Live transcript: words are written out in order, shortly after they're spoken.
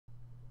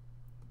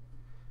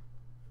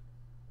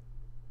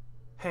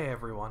Hey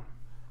everyone.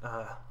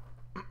 Uh,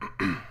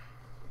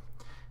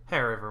 hey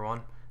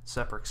everyone.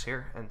 Zeprix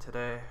here, and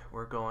today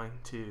we're going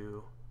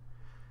to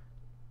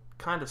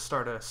kind of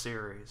start a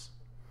series.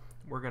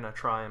 We're going to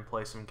try and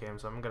play some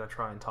games. I'm going to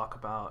try and talk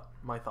about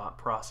my thought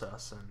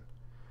process and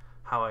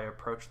how I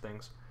approach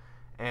things.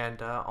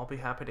 And I'll be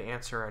happy to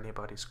answer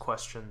anybody's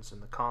questions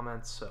in the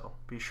comments, so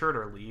be sure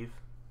to leave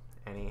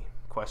any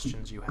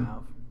questions you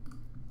have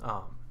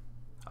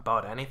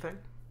about anything.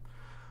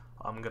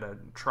 I'm going to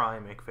try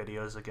and make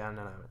videos again,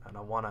 and I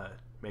want to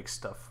make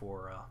stuff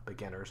for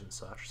beginners and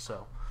such.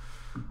 So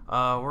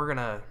we're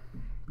gonna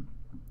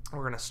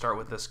start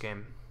with this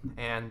game,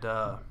 and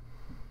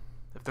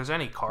if there's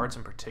any cards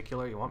in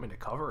particular you want me to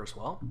cover as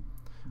well,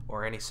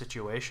 or any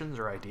situations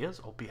or ideas,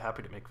 I'll be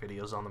happy to make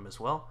videos on them as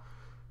well.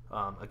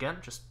 Again,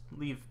 just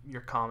leave your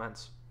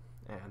comments,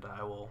 and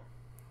I will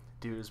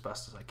do as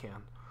best as I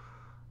can.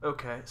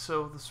 Okay,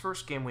 so this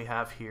first game we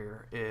have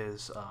here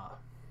is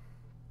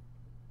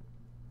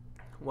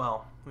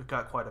well, we've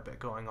got quite a bit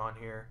going on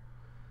here,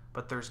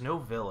 but there's no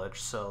village,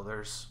 so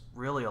there's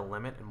really a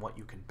limit in what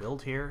you can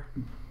build here.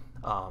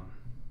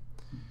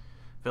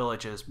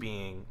 Villages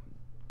being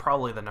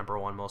probably the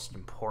 #1 most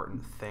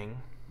important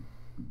thing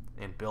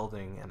in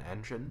building an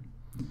engine.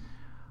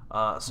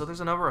 So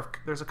there's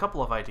a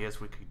couple of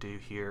ideas we could do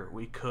here.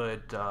 We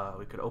could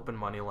open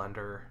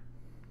Moneylender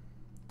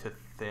to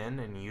thin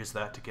and use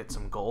that to get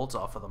some golds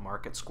off of the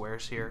market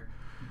squares here.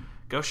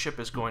 Ghost Ship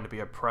is going to be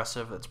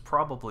oppressive. It's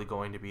probably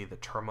going to be the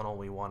terminal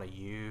we want to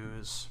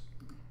use.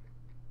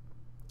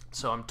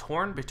 So I'm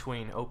torn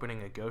between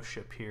opening a Ghost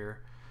Ship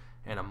here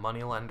and a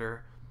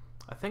Moneylender.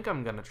 I think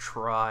I'm going to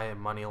try a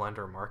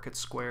Moneylender Market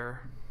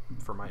Square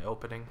for my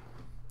opening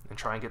and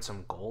try and get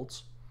some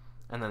golds.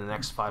 And then the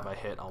next 5 I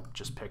hit, I'll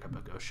just pick up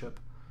a Ghost Ship.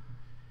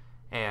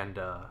 And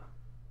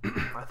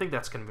I think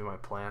that's going to be my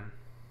plan,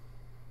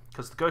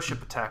 because the Ghost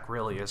Ship attack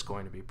really is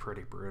going to be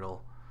pretty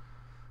brutal.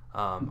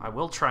 I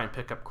will try and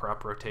pick up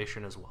Crop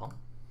Rotation as well.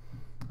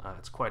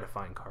 It's quite a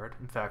fine card.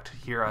 In fact,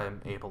 here I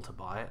am able to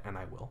buy it, and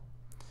I will.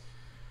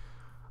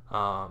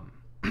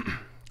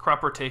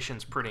 Crop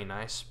Rotation's pretty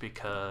nice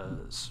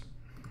because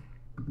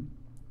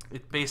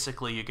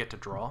basically you get to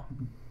draw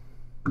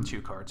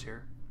 2 cards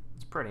here.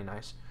 It's pretty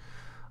nice.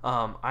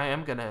 I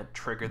am going to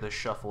trigger this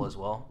shuffle as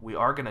well. We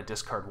are going to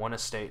discard 1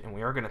 estate, and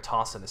we are going to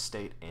toss an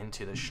estate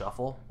into the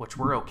shuffle, which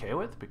we're okay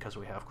with because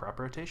we have Crop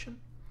Rotation.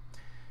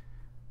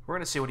 We're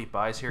going to see what he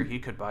buys here. He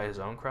could buy his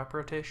own Crop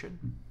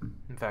Rotation.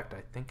 In fact, I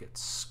think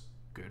it's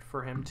good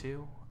for him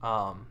too.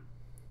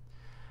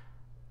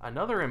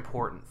 Another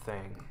important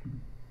thing,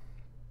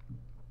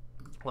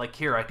 like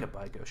here I could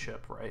buy Ghost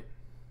Ship, right?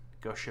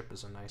 Ghost Ship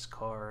is a nice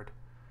card.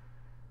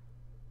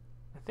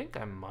 I think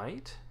I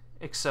might,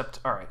 except,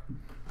 alright.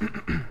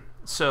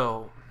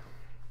 So,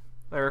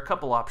 there are a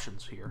couple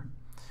options here.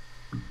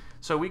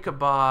 So we could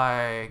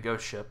buy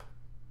Ghost Ship,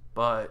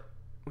 but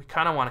we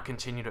kind of want to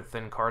continue to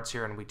thin cards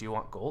here, and we do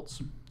want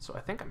golds. So I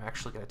think I'm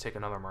actually going to take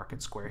another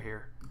market square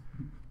here.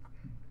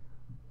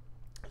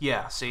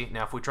 Yeah, see,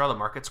 now if we draw the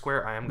market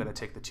square, I am going to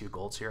take the 2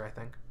 golds here, I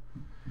think.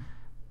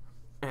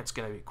 And it's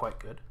going to be quite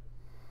good.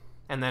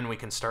 And then we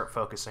can start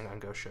focusing on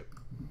Ghost Ship.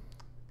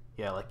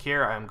 Yeah, like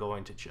here, I'm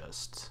going to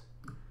just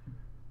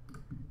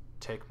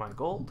take my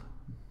gold.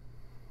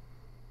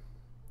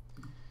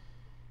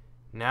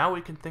 Now we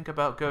can think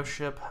about Ghost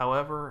Ship.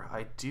 However,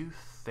 I do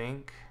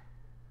think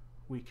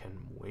we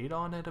can wait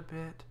on it a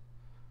bit.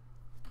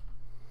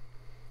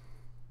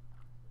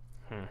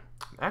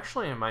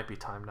 Actually, it might be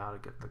time now to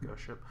get the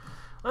Ghost Ship.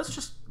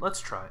 Let's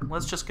try it.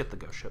 Let's just get the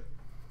Ghost Ship.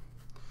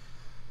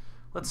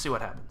 Let's see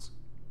what happens.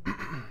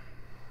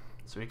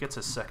 So he gets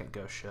his second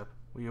Ghost Ship.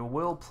 We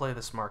will play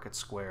this market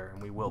square,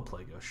 and we will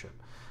play Ghost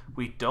Ship.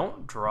 We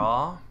don't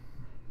draw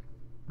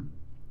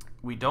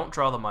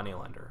the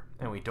Moneylender,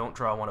 and we don't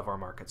draw one of our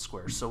market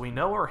squares. So we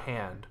know our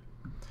hand,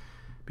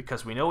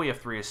 because we know we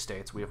have 3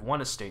 estates. We have 1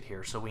 estate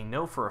here, so we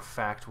know for a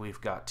fact we've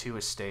got 2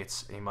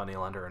 estates, a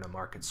Moneylender, and a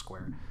market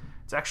square.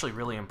 It's actually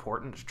really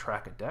important to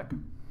track a deck,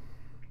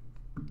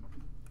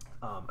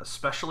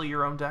 especially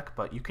your own deck,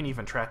 but you can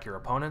even track your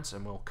opponents,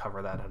 and we'll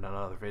cover that in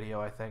another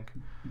video, I think.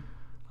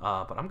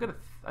 But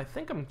I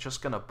think I'm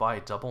just gonna buy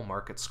a double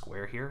market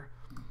square here.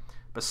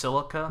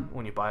 Basilica,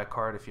 when you buy a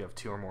card, if you have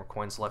 2 or more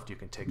coins left, you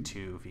can take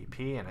 2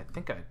 VP, and I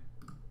think I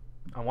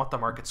want the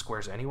market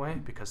squares anyway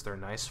because they're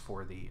nice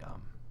for the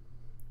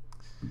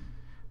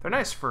they're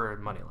nice for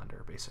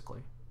Moneylender,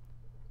 basically.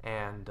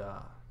 And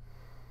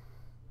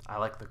I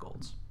like the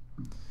golds.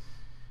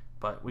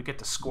 But we get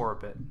to score a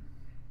bit.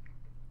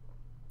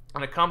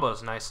 And it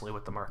combos nicely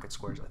with the market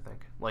squares, I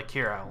think. Like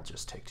here, I'll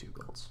just take 2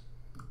 golds.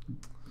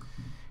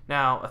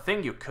 Now, a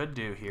thing you could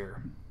do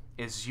here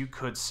is you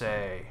could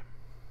say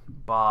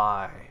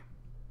buy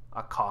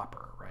a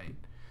copper, right?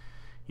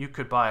 You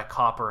could buy a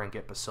copper and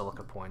get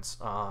Basilica points.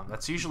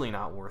 That's usually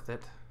not worth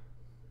it.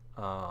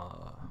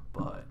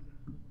 But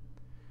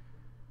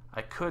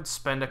I could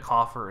spend a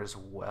coffer as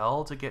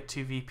well to get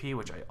 2 VP,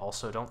 which I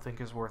also don't think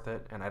is worth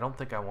it, and I don't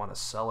think I want a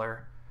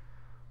seller.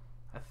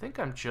 I think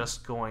I'm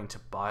just going to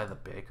buy the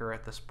Baker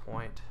at this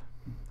point.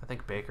 I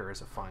think Baker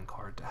is a fine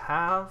card to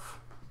have.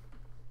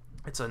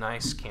 It's a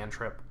nice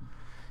cantrip,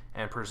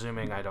 and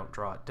presuming I don't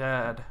draw it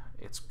dead,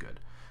 it's good.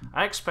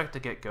 I expect to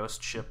get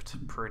ghost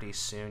shipped pretty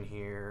soon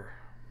here.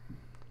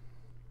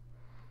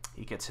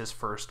 He gets his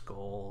first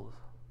gold.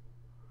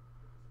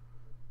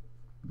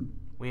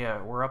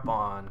 We're up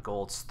on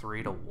golds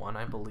 3-1,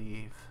 I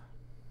believe.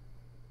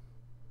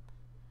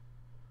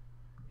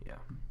 Yeah.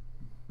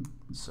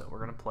 So we're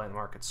gonna play the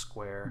market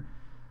square.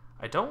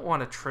 I don't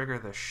want to trigger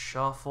the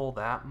shuffle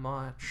that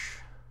much,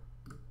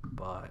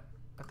 but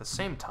at the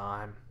same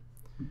time,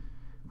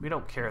 we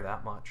don't care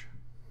that much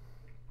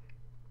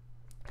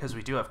because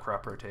we do have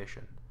crop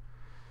rotation.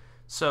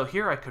 So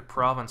here I could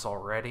province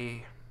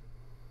already.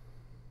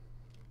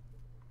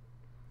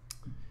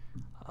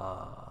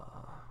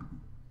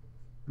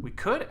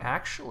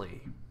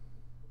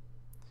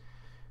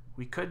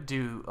 We could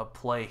do a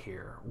play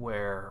here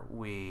where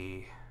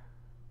we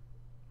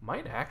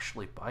might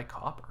actually buy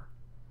copper.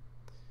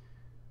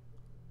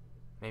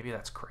 Maybe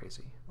that's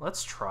crazy.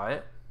 Let's try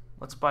it.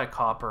 Let's buy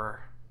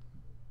copper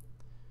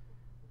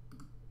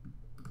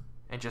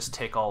and just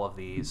take all of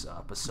these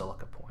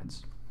Basilica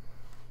points.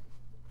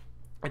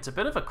 It's a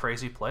bit of a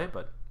crazy play,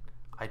 but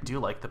I do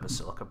like the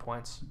Basilica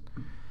points,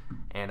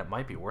 and it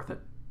might be worth it.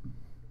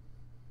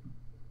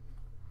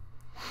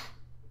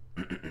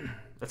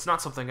 It's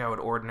not something I would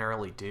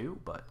ordinarily do,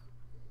 but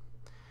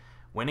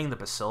winning the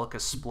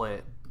Basilica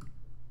split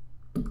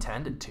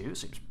 10-2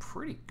 seems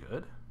pretty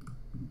good.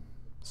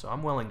 So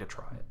I'm willing to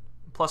try it.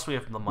 Plus we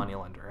have the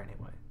moneylender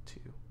anyway,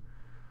 too.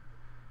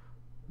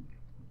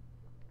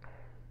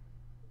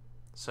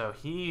 So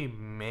he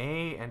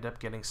may end up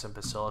getting some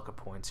Basilica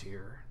points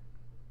here.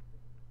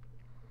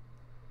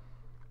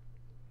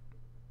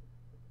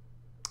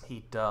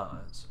 He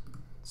does.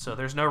 So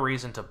there's no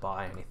reason to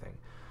buy anything.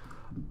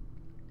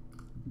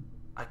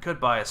 I could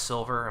buy a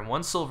silver, and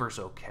 1 silver's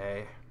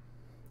okay,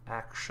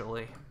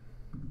 actually.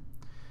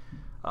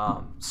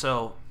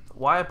 So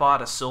why I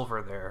bought a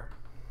silver there,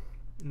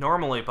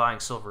 normally buying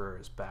silver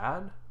is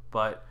bad,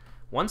 but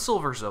 1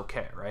 silver's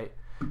okay, right?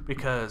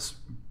 Because,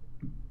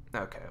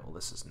 okay, well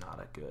this is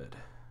not a good,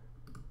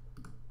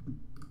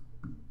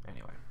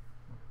 anyway.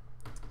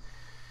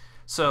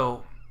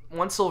 So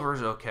 1 silver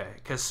is okay,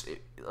 because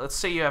let's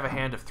say you have a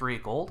hand of 3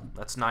 gold,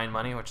 that's 9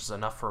 money, which is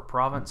enough for a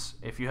province.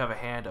 If you have a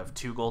hand of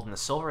 2 gold and a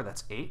silver,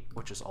 that's 8,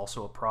 which is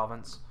also a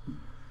province.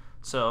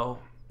 So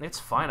it's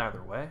fine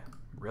either way,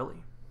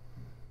 really.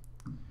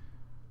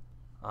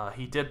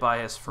 He did buy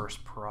his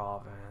first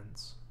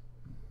province.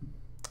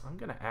 I'm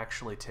going to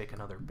actually take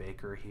another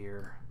Baker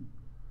here.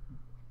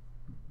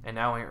 And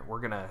now we're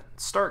going to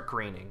start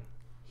greening.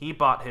 He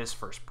bought his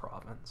first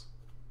province.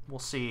 We'll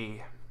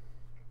see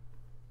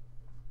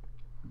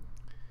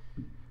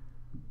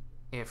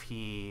if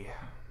he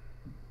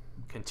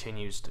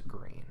continues to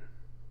green.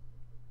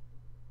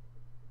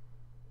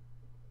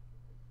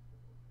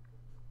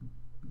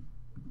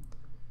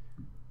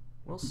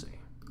 We'll see.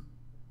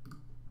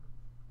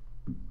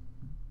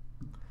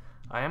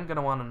 I am going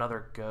to want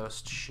another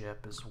ghost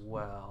ship as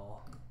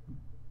well.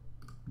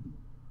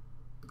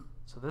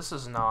 So this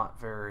is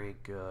not very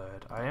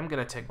good. I am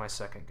going to take my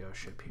second ghost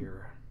ship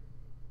here.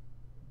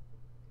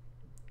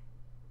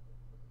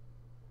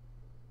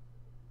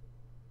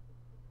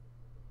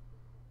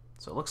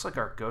 So it looks like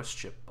our ghost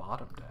ship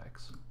bottomed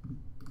X,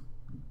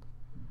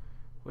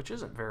 which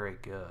isn't very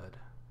good.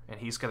 And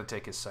he's going to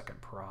take his second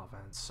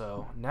province.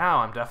 So now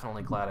I'm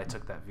definitely glad I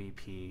took that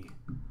VP.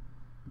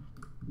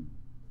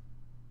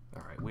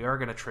 Alright, we are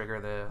going to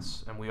trigger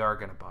this, and we are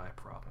going to buy a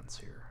province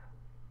here.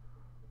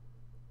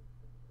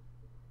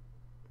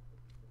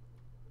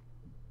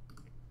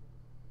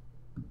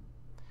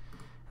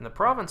 And the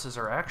provinces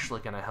are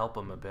actually going to help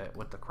him a bit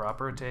with the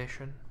crop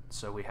rotation,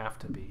 so we have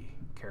to be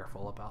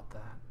careful about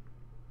that.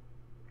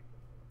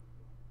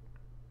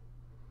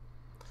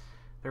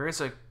 There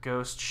is a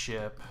ghost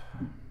ship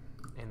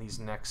in these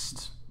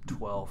next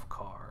 12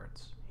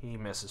 cards. He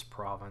misses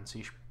province.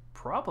 He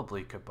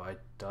probably could buy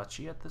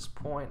duchy at this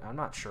point. I'm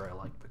not sure I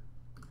like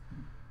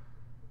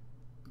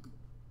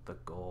the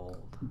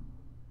gold.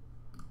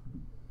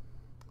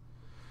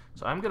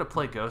 So I'm going to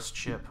play ghost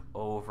ship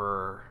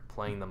over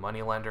playing the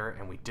moneylender,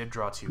 and we did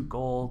draw 2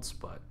 golds,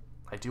 but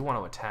I do want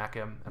to attack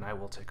him, and I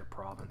will take a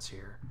province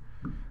here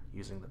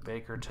using the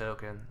Baker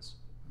tokens.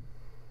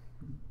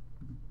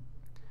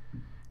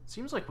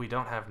 Seems like we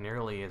don't have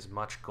nearly as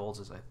much golds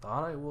as I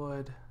thought I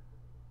would.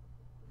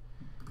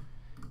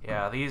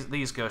 Yeah,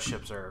 these ghost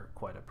ships are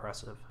quite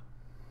oppressive.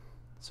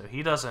 So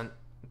he doesn't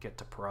get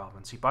to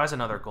province. He buys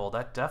another gold.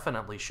 That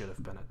definitely should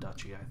have been a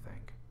duchy, I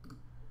think.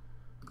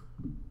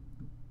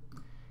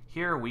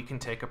 Here we can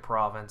take a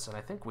province, and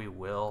I think we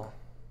will.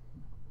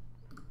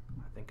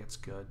 I think it's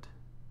good.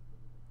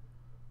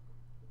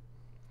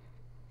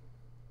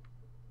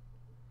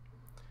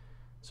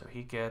 So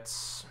he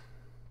gets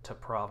to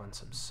province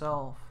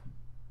himself,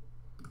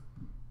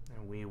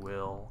 and we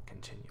will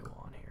continue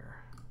on here.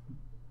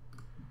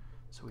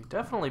 So we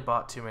definitely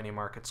bought too many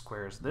market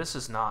squares. This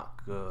is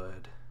not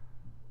good,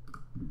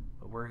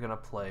 but we're going to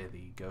play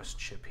the ghost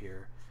ship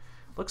here.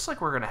 Looks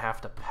like we're going to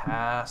have to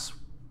pass.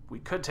 We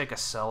could take a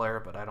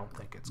seller, but I don't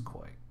think it's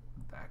quite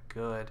that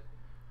good.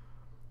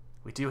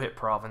 We do hit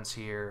province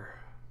here.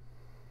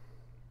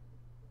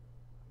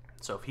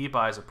 So if he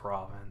buys a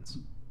province,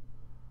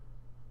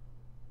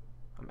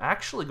 I'm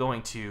actually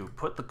going to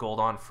put the gold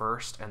on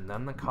first and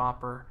then the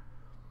copper.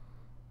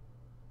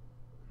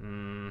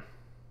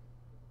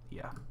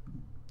 Yeah.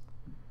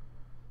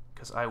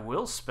 Because I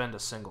will spend a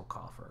single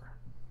coffer.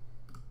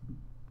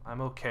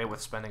 I'm okay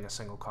with spending a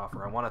single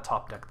coffer. I want to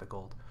top deck the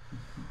gold.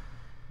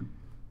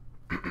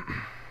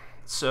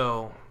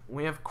 So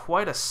we have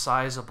quite a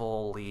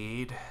sizable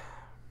lead.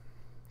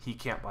 He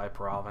can't buy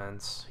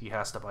province. He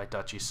has to buy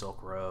Duchy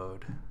Silk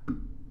Road.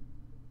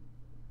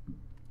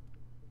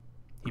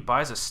 He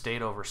buys a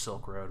state over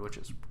Silk Road, which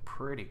is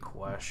pretty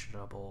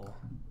questionable.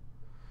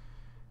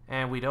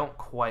 And we don't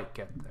quite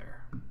get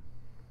there.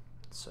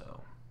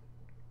 So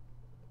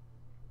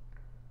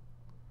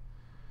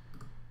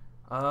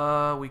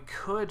we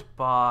could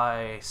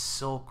buy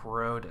Silk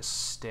Road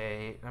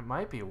estate. It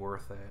might be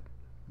worth it.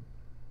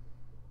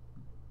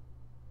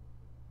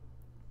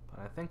 But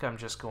I think I'm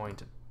just going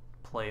to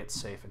play it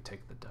safe and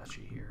take the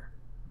duchy here.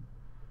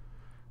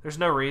 There's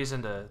no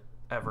reason to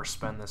ever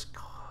spend this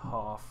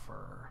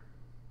coffer.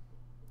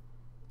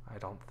 I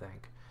don't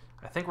think.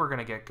 I think we're going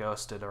to get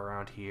ghosted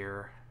around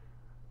here.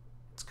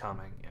 It's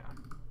coming, yeah.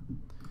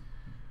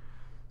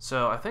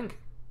 So I think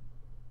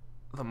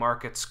the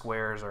market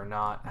squares are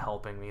not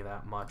helping me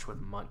that much with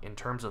in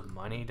terms of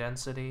money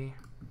density.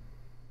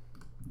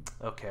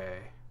 Okay.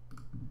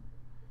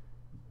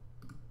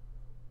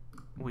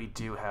 We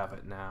do have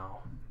it now,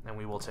 and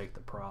we will take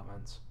the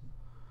province.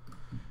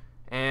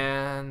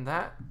 And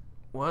that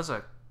was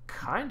a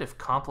kind of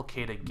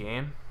complicated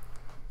game.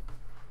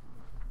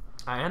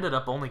 I ended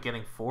up only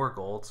getting 4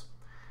 golds.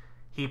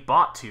 He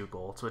bought 2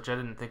 golds, which I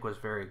didn't think was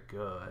very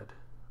good.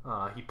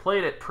 He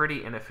played it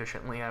pretty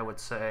inefficiently, I would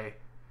say.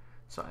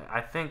 So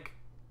I think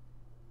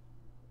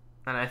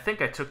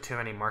I took too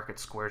many market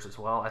squares as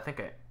well. I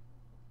think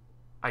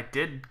I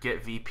did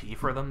get VP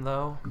for them,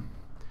 though.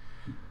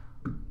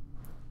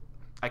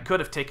 I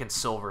could have taken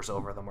silvers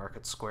over the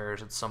market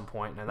squares at some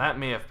point, and that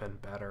may have been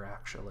better,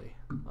 actually.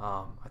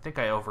 I think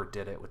I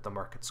overdid it with the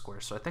market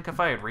squares. So I think if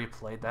I had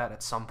replayed that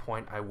at some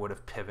point, I would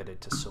have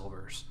pivoted to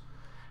silvers.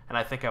 And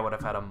I think I would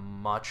have had a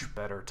much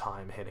better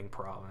time hitting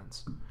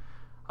province.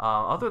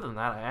 Other than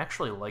that, I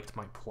actually liked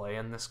my play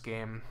in this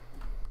game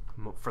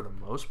for the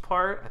most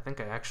part. I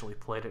think I actually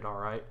played it all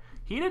right.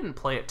 He didn't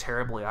play it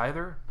terribly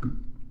either.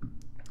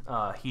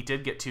 He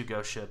did get 2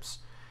 ghost ships.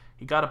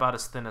 He got about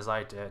as thin as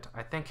I did.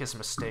 I think his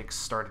mistakes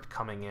started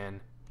coming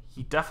in.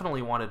 He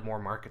definitely wanted more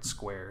market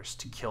squares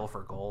to kill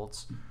for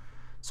golds,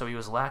 so he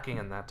was lacking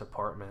in that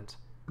department.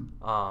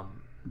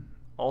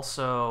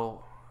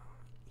 Also,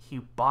 he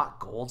bought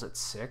golds at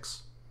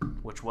 6,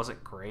 which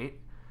wasn't great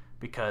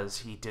because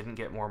he didn't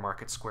get more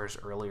market squares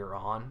earlier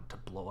on to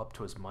blow up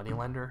to his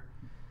moneylender.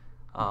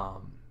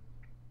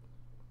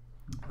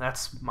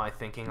 That's my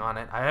thinking on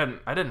it.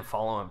 I didn't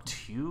follow him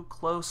too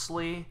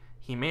closely.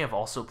 He may have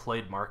also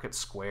played market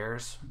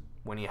squares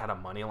when he had a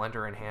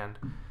moneylender in hand.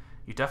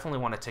 You definitely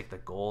want to take the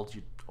gold,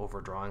 you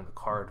overdrawing the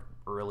card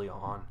early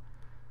on.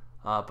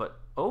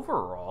 But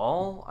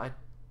overall, I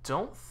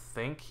don't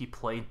think he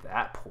played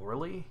that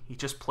poorly. He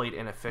just played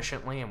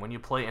inefficiently, and when you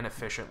play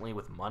inefficiently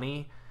with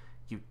money,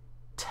 you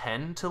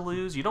tend to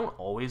lose. You don't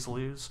always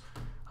lose.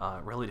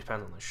 It really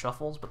depends on the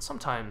shuffles, but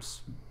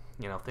sometimes,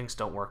 things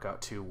don't work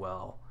out too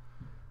well.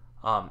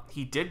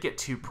 He did get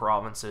 2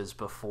 provinces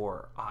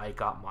before I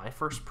got my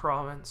first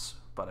province,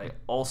 but I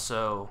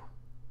also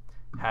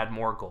had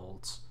more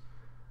golds.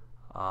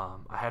 I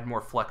had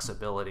more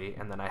flexibility,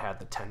 and then I had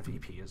the 10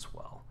 VP as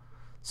well.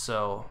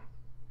 So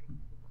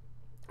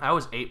I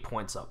was 8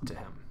 points up to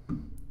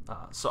him.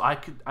 So I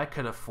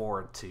could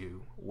afford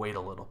to wait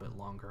a little bit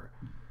longer.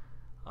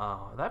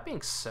 That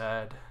being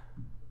said,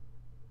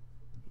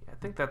 I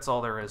think that's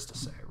all there is to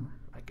say,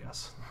 I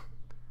guess.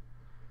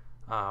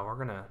 We're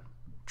going to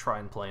try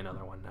and play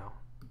another one now.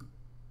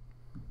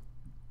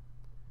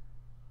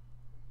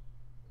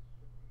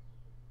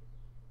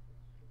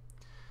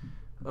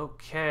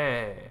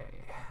 Okay.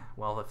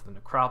 Well, if the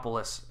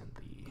Necropolis and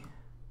the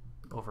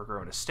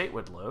Overgrown Estate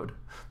would load,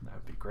 that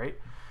would be great.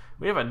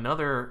 We have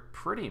another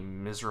pretty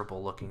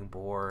miserable looking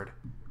board.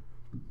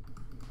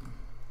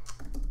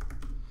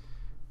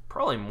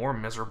 Probably more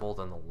miserable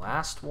than the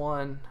last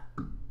one,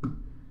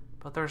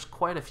 but there's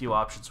quite a few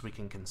options we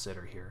can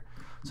consider here.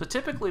 So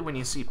typically when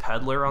you see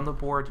Peddler on the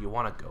board, you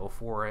want to go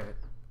for it,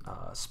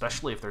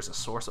 especially if there's a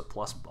source of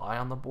plus buy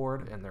on the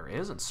board, and there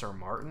is in Sir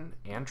Martin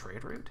and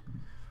Trade Route.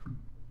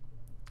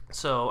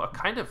 So a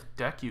kind of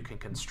deck you can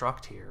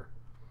construct here.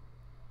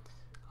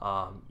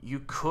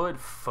 You could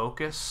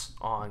focus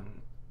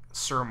on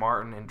Sir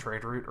Martin and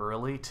Trade Route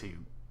early to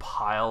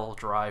pile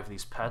drive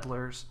these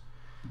Peddlers.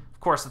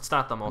 Of course, it's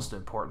not the most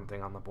important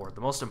thing on the board.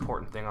 The most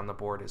important thing on the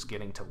board is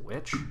getting to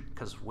Witch,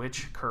 because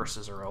Witch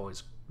curses are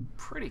always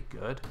pretty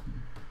good.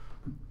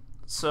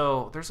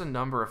 So there's a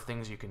number of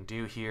things you can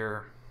do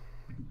here.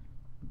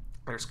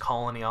 There's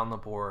colony on the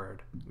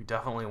board. We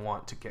definitely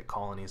want to get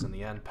colonies in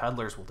the end.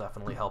 Peddlers will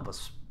definitely help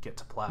us get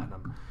to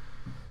platinum.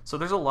 So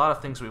there's a lot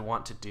of things we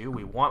want to do.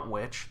 We want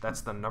Witch.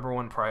 That's the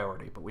 #1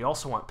 priority. But we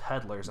also want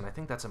Peddlers, and I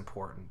think that's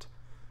important.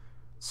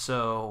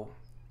 So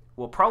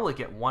we'll probably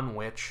get 1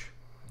 Witch.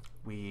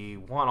 We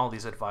want all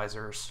these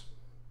advisors.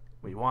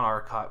 We want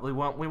Archive. We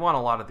want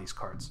a lot of these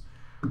cards.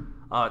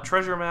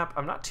 Treasure Map,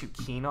 I'm not too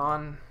keen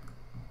on.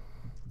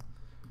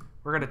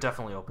 We're going to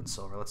definitely open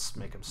Silver. Let's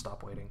make him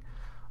stop waiting.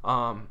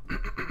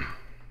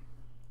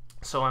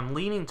 So I'm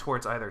leaning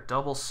towards either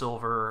double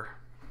Silver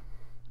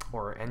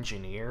or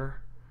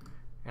Engineer.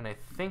 And I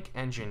think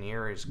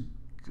Engineer is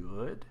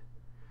good.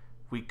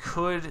 We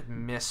could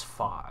miss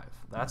 5.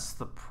 That's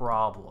the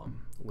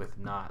problem with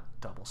not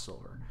double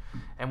Silver.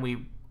 And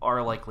we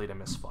are likely to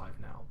miss 5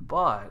 now.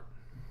 But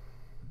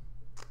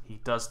he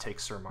does take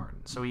Sir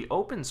Martin. So he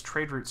opens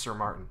Trade Route Sir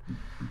Martin.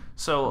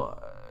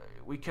 So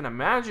we can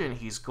imagine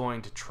he's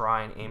going to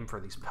try and aim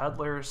for these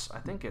Peddlers. I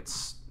think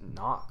it's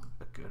not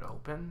a good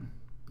open,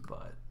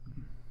 but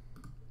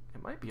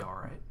it might be all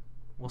right.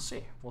 We'll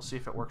see. We'll see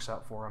if it works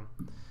out for him.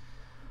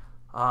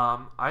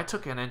 I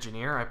took an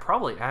Engineer. I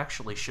probably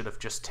actually should have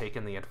just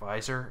taken the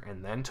Advisor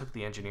and then took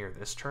the Engineer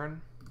this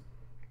turn.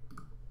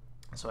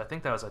 So I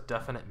think that was a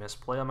definite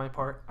misplay on my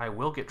part. I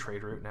will get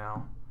Trade Route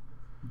now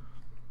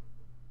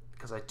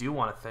because I do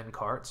want to thin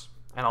cards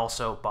and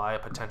also buy a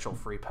potential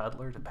free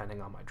Peddler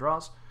depending on my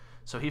draws.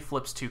 So he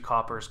flips 2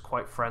 coppers,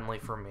 quite friendly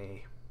for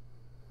me.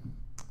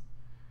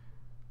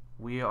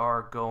 We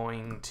are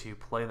going to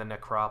play the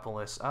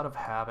Necropolis out of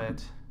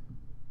habit.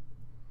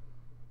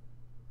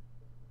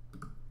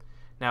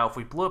 Now, if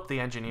we blew up the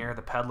Engineer,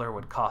 the Peddler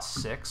would cost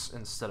 6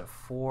 instead of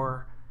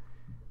 4.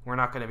 We're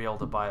not going to be able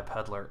to buy a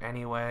Peddler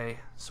anyway,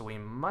 so we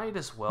might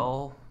as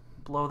well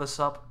blow this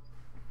up.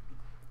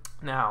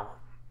 Now,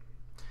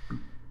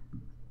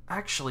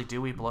 actually, do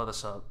we blow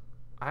this up?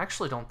 I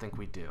actually don't think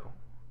we do,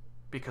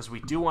 because we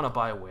do want to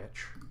buy a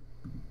Witch.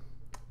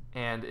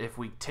 And if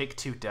we take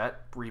 2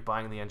 debt,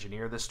 rebuying the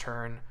Engineer this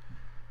turn,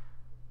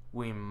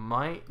 we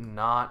might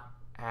not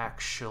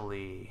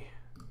actually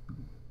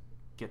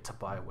get to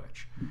buy a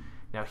Witch.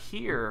 Now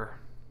here,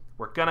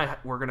 we're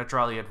gonna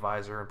draw the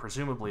Advisor and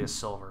presumably a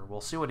Silver.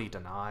 We'll see what he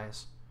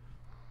denies.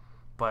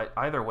 But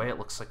either way, it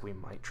looks like we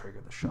might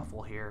trigger the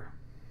shuffle here.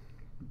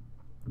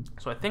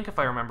 So I think if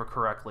I remember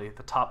correctly,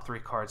 the top 3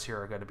 cards here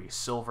are going to be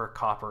Silver,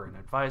 Copper, and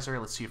Advisor.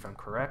 Let's see if I'm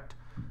correct.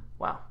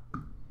 Wow.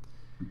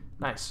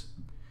 Nice.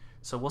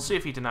 So we'll see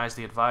if he denies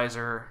the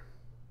Advisor.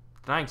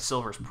 Denying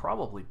Silver is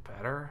probably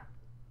better.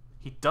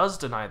 He does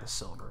deny the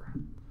Silver.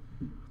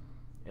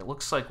 It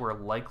looks like we're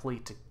likely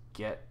to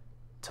get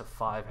to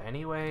 5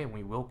 anyway, and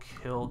we will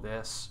kill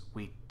this.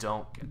 We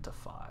don't get to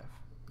 5.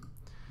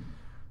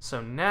 So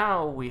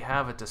now we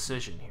have a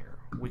decision here.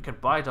 We can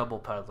buy double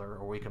Peddler,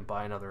 or we can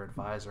buy another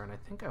Advisor, and I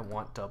think I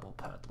want double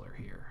Peddler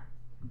here.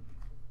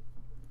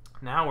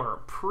 Now we're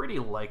pretty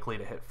likely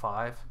to hit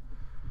 5.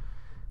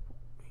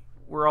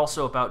 We're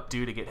also about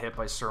due to get hit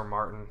by Sir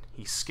Martin.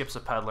 He skips a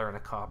Peddler and a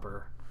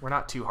Copper. We're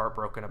not too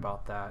heartbroken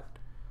about that.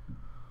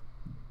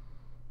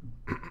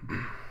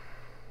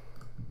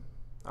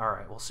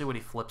 Alright, we'll see what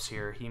he flips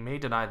here. He may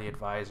deny the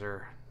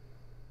Advisor.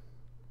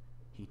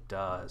 He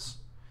does.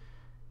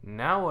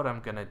 Now what I'm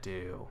going to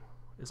do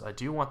is I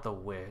do want the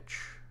Witch.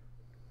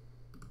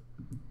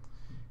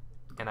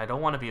 And I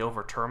don't want to be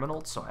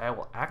over-terminaled, so I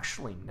will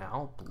actually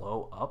now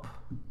blow up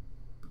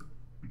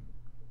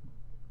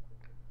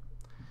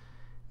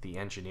the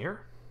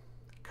Engineer,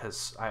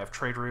 because I have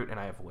Trade Route and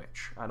I have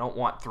Witch. I don't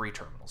want 3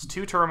 terminals.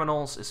 2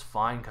 terminals is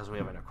fine because we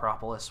have a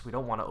Necropolis. We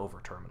don't want to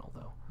over-terminal,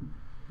 though.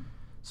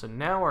 So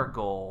now our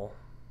goal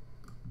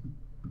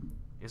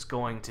is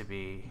going to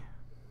be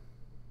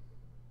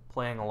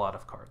playing a lot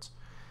of cards.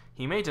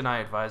 He may deny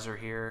Advisor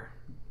here.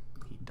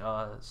 He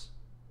does.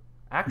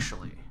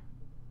 Actually,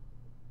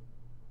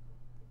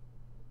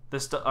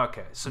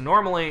 okay, so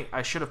normally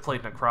I should have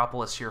played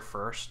Necropolis here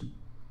first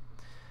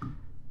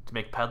to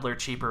make Peddler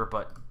cheaper,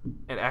 but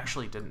it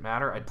actually didn't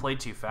matter. I played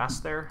too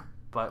fast there,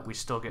 but we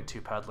still get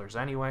 2 Peddlers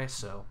anyway,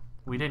 so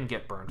we didn't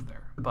get burned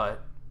there.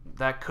 But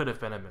that could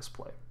have been a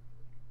misplay.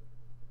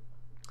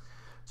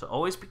 So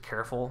always be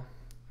careful.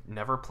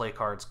 Never play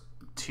cards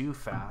too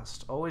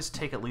fast. Always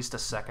take at least a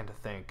second to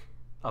think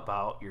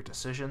about your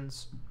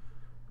decisions.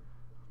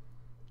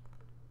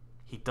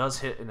 He does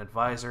hit an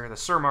Advisor. The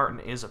Sir Martin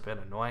is a bit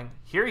annoying.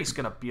 Here he's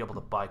going to be able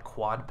to buy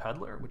quad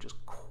Peddler, which is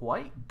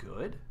quite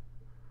good.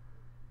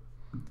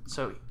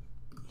 So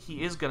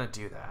he is going to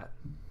do that.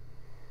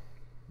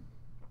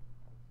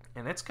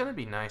 And it's going to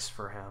be nice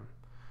for him.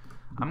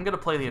 I'm going to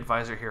play the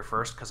Advisor here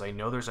first because I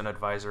know there's an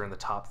Advisor in the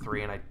top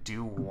 3 and I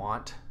do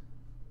want...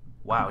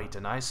 Wow, he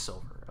denies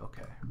Silver.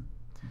 Okay.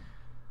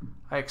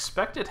 I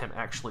expected him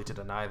actually to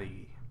deny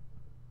the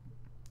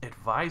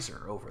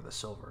Advisor over the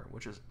Silver,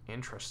 which is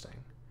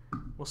interesting.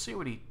 We'll see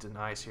what he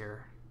denies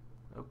here.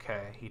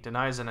 Okay, he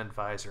denies an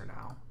Advisor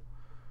now.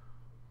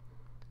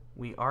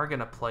 We are going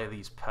to play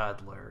these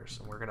Peddlers,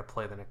 and we're going to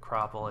play the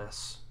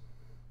Necropolis.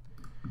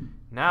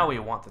 Now we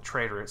want the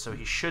Trade Route, so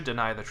he should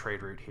deny the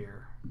Trade Route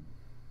here.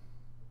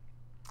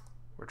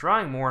 We're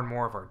drawing more and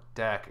more of our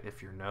deck,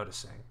 if you're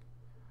noticing.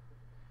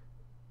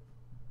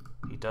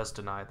 He does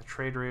deny the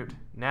trade route.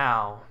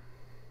 Now,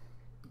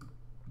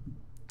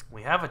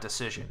 we have a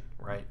decision,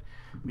 right?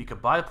 We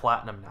could buy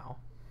platinum now.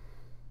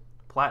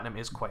 Platinum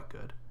is quite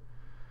good.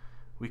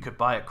 We could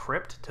buy a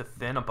crypt to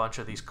thin a bunch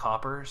of these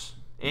coppers,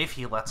 if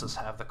he lets us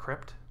have the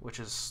crypt,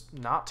 which is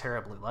not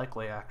terribly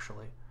likely,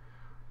 actually.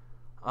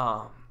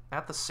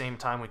 At the same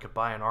time, we could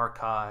buy an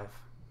archive.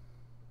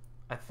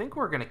 I think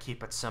we're going to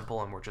keep it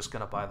simple, and we're just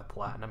going to buy the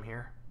platinum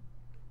here.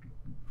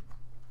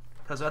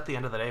 Because at the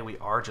end of the day, we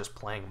are just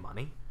playing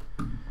money.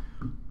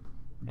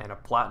 And a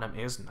platinum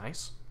is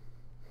nice.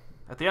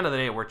 At the end of the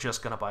day, we're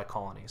just going to buy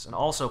colonies. And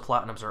also,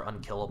 platinums are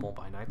unkillable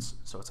by knights,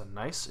 so it's a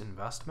nice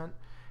investment.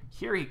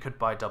 Here he could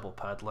buy double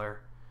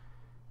peddler.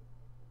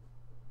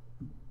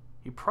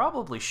 He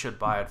probably should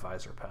buy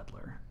advisor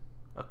peddler.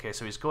 Okay,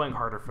 so he's going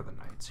harder for the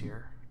knights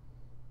here.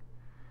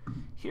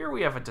 Here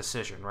we have a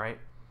decision, right?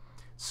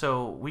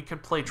 So we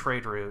could play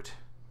trade route,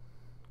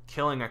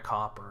 killing a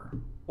copper,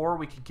 or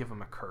we could give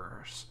him a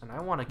curse, and I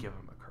want to give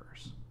him a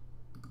curse.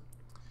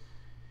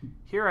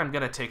 Here I'm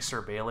going to take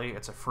Sir Bailey.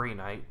 It's a free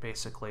knight,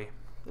 basically.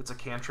 It's a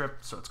cantrip,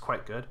 so it's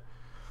quite good.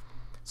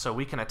 So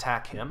we can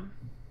attack him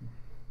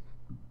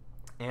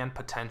and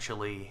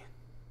potentially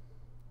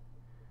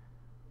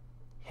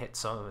hit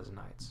some of his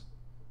knights.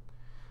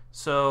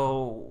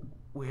 So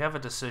we have a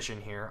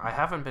decision here. I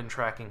haven't been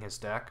tracking his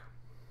deck,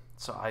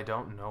 so I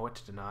don't know what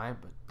to deny,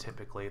 but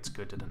typically it's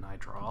good to deny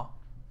draw.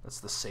 That's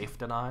the safe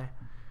deny.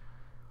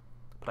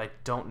 But I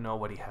don't know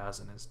what he has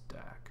in his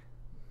deck.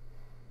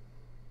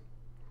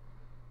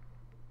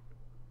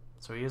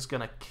 So he is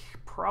going to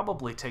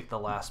probably take the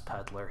last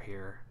peddler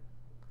here.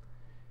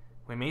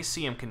 We may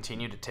see him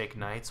continue to take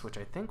knights, which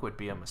I think would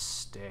be a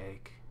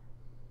mistake.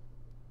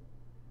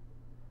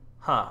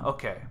 Huh,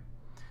 okay.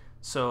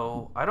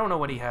 So I don't know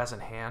what he has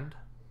in hand.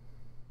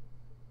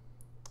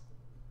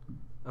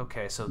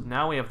 Okay, so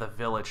now we have the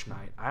village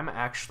knight. I'm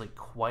actually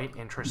quite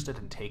interested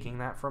in taking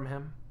that from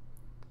him.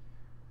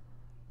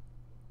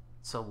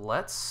 So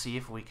let's see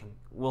if we can...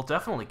 We'll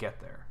definitely get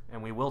there,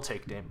 and we will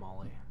take Dame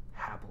Molly,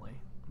 happily,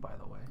 by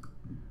the way.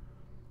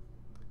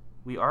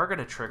 We are going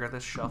to trigger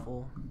this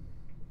shuffle.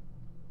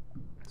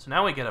 So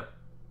now we get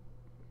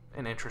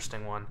an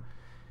interesting one.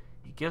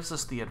 He gives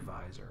us the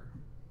advisor.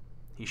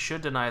 He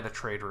should deny the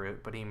trade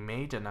route, but he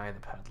may deny the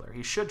peddler.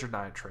 He should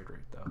deny a trade route,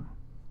 though.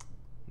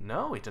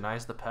 No, he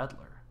denies the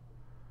peddler.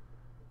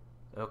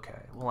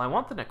 Okay, well, I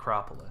want the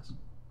necropolis,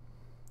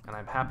 and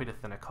I'm happy to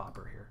thin a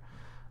copper here.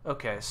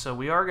 Okay, so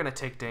we are going to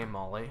take Dame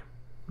Molly,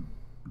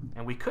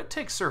 and we could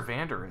take Sir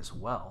Vander as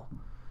well.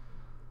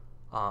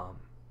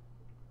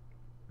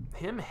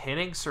 Him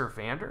hitting Sir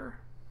Vander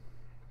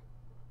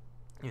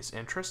is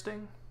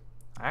interesting.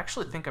 I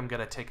actually think I'm going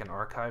to take an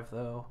archive,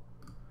 though.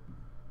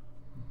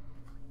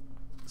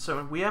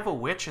 So we have a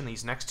witch in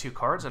these next two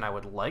cards, and I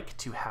would like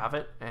to have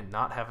it and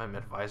not have him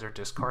advisor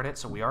discard it.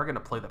 So we are going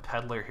to play the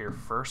peddler here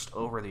first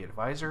over the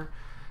advisor.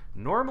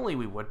 Normally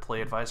we would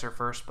play advisor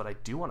first, but I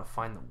do want to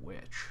find the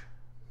witch.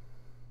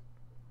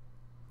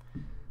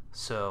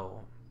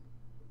 So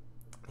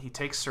he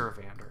takes Sir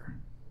Vander.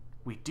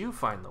 We do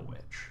find the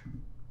witch.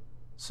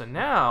 So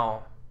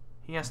now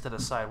he has to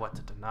decide what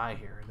to deny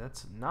here.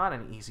 That's not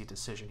an easy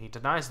decision. He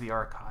denies the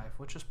archive,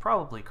 which is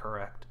probably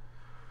correct.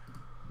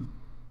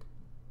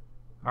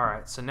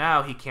 Alright, so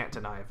now he can't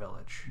deny a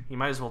village. He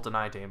might as well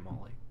deny Dame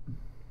Molly.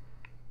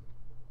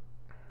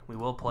 We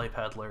will play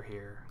Peddler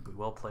here. We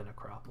will play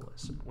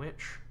Necropolis and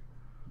Witch.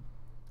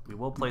 We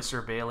will play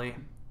Sir Bailey.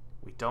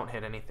 We don't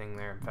hit anything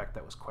there. In fact,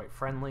 that was quite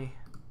friendly.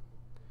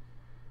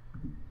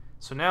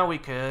 So now we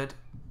could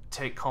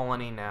take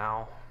Colony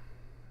now.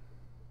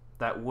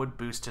 That would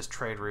boost his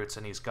trade routes,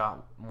 and he's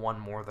got one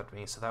more than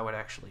me, so that would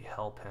actually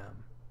help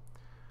him.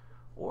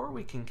 Or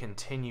we can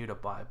continue to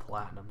buy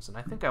platinums, and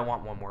I think I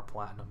want one more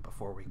platinum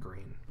before we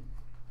green.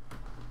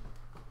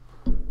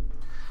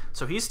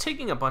 So he's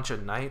taking a bunch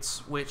of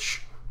knights,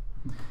 which,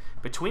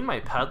 between my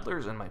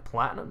peddlers and my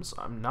platinums,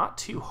 I'm not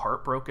too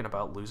heartbroken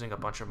about losing a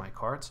bunch of my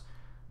cards.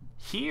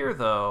 Here,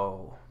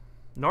 though,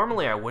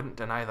 normally I wouldn't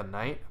deny the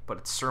knight, but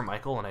it's Sir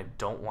Michael, and I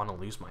don't want to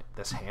lose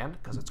this hand,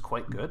 because it's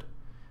quite good.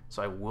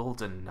 So I will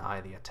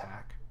deny the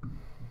attack.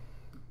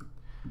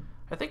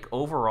 I think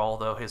overall,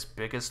 though, his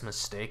biggest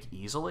mistake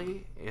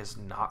easily is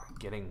not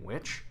getting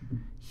Witch.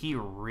 He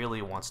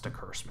really wants to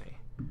curse me.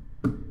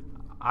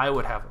 I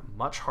would have a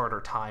much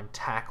harder time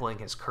tackling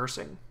his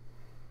cursing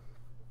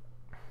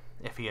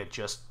if he had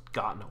just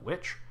gotten a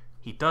Witch.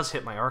 He does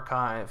hit my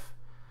archive.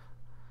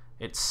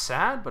 It's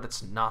sad, but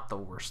it's not the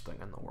worst thing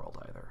in the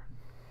world either.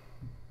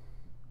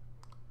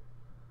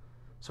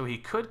 So he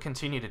could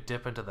continue to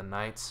dip into the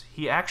knights.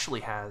 He actually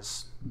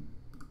has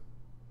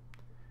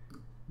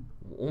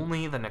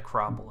only the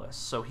Necropolis,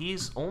 so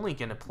he's only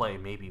going to play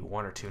maybe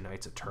 1 or 2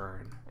 knights a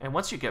turn. And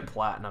once you get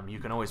platinum, you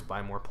can always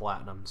buy more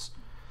platinums.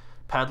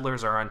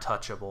 Peddlers are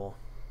untouchable.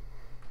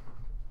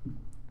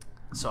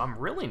 So I'm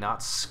really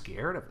not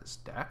scared of his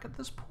deck at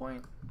this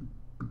point.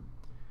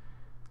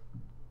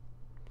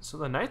 So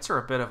the knights are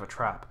a bit of a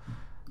trap.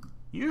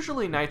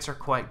 Usually knights are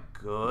quite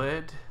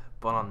good,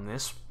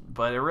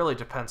 but it really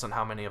depends on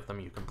how many of them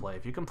you can play.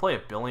 If you can play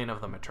 1 billion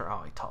of them a turn,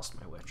 oh, I tossed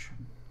my witch.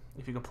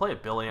 If you can play 1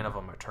 billion of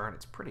them a turn,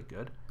 it's pretty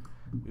good.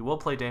 We will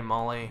play Dame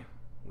Molly.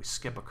 We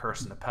skip a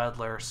curse and a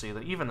peddler. See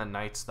that even the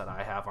knights that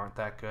I have aren't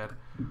that good.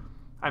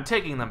 I'm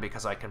taking them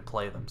because I can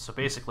play them. So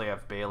basically, I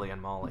have Bailey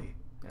and Molly,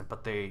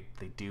 but they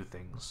do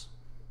things.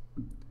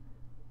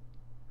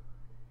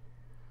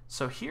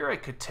 So here I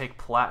could take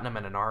Platinum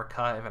and an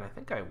Archive, and I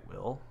think I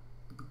will.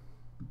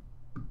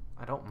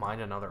 I don't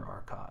mind another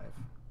Archive.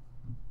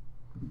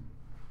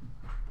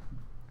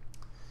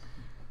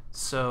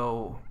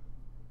 So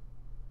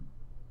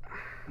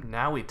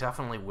now we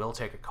definitely will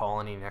take a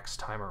colony next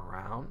time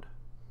around.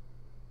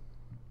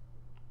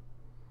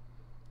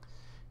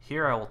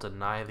 Here I will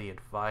deny the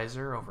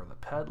Advisor over the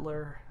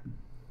Peddler.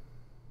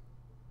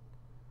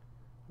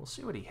 We'll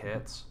see what he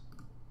hits.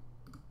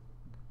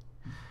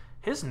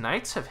 His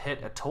knights have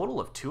hit a total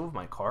of 2 of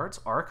my cards,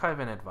 Archive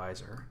and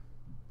Advisor.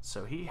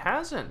 So he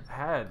hasn't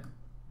had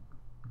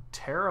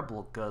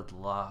terrible good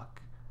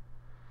luck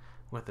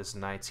with his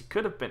knights. He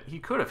could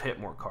have hit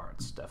more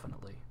cards,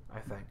 definitely, I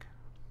think,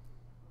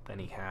 than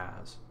he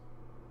has.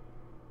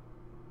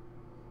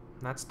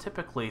 And that's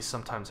typically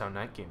sometimes how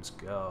night games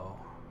go.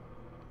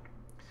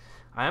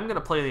 I am going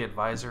to play the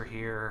Advisor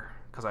here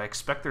because I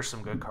expect there's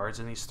some good cards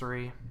in these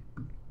 3.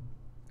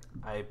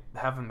 I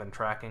haven't been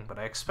tracking, but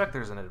I expect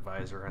there's an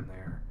Advisor in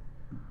there.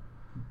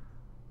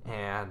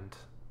 And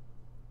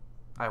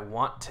I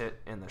want it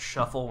in the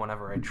shuffle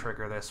whenever I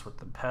trigger this with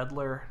the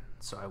Peddler,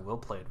 so I will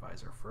play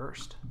Advisor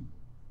first.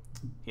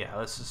 Yeah,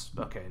 this is...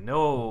 okay,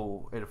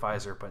 no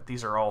Advisor, but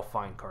these are all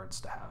fine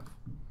cards to have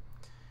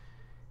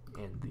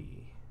in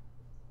the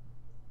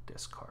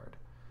discard.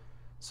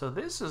 So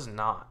this is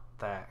not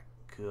that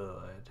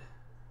good.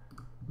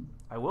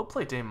 I will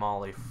play Dame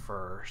Molly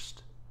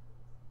first.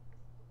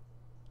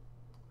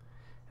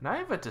 And I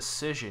have a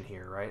decision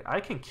here, right? I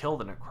can kill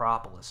the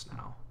Necropolis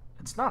now.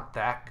 It's not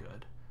that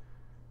good.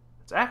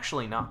 It's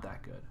actually not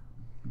that good.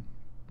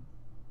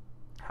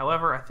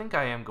 However, I think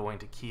I am going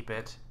to keep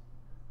it.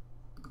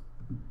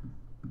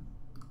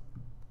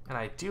 And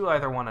I do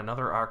either want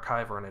another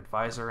Archive or an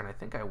Advisor, and I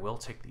think I will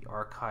take the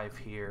Archive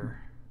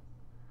here.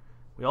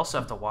 We also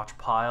have to watch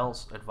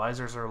piles.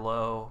 Advisors are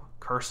low.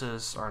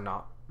 Curses are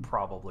not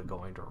probably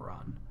going to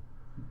run.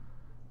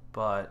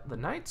 But the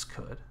Knights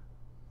could.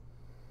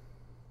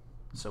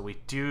 So we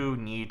do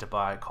need to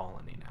buy a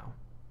colony now.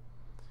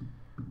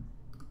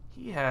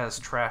 He has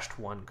trashed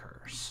 1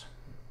 curse.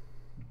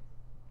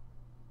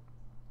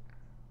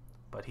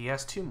 But he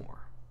has 2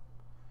 more.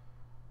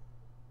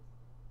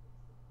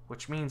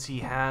 Which means he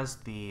has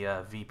the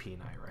VP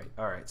Knight, right?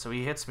 Alright, so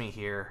he hits me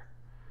here.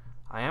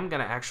 I am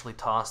going to actually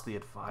toss the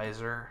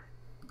Advisor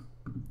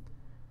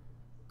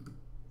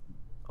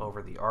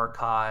over the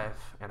Archive,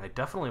 and I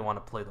definitely want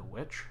to play the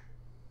Witch.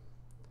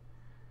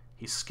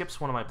 He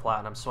skips one of my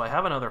Platinums, so I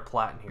have another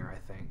Platin here,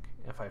 I think,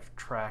 if I've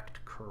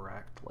tracked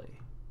correctly.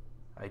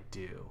 I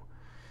do.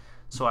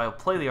 So I'll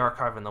play the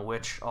Archive and the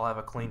Witch, I'll have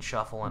a clean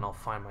shuffle, and I'll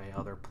find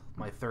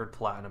my 3rd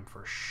Platinum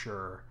for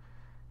sure.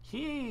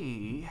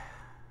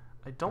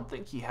 I don't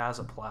think he has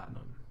a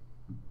Platinum,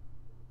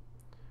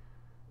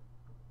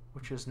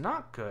 which is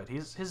not good.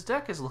 His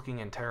deck is looking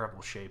in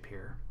terrible shape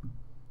here.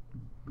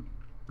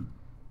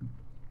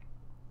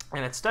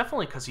 And it's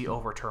definitely because he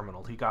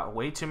over-terminaled. He got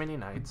way too many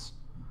Knights.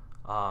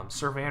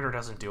 Sir Vander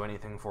doesn't do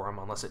anything for him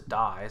unless it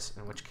dies,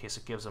 in which case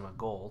it gives him a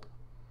gold.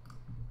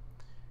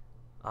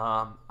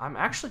 I'm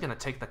actually going to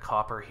take the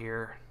copper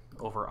here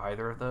over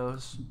either of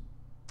those.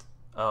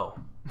 Oh.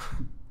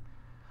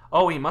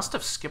 Oh, he must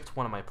have skipped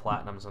one of my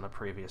Platinums on a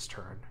previous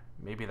turn.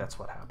 Maybe that's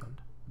what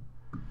happened.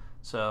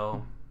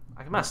 So,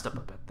 I messed up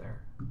a bit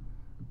there.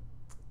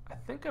 I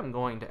think I'm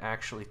going to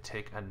actually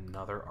take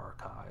another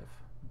Archive.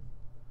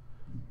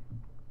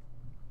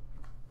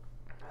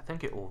 I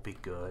think it will be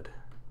good.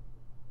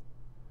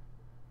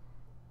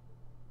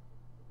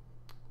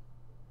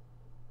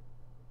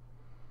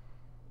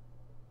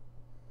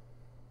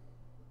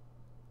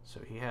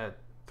 So he had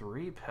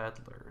 3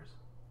 Peddlers.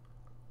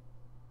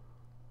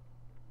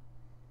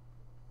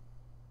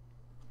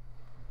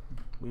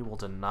 We will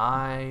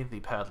deny the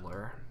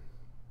Peddler.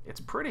 It's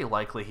pretty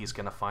likely he's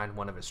going to find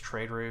one of his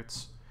trade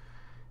routes,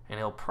 and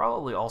he'll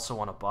probably also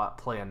want to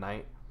play a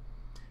Knight.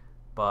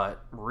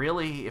 But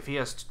really, if he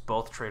has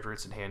both trade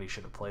routes in hand, he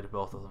should have played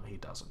both of them. He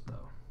doesn't,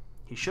 though.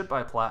 He should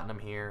buy Platinum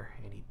here,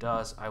 and he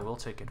does. I will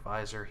take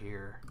Advisor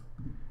here.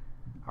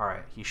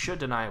 Alright, he should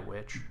deny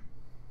Witch,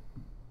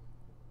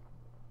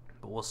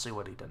 but we'll see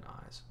what he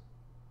denies.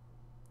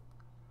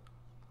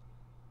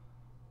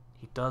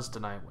 He does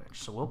deny Witch,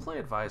 so we'll play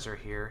Advisor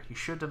here. He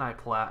should deny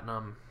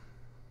Platinum.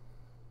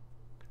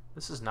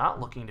 This is not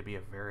looking to be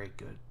a very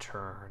good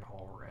turn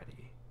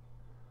already.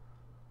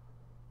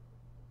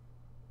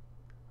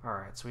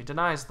 Alright, so he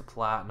denies the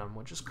Platinum,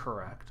 which is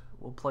correct.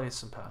 We'll play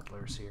some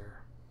Peddlers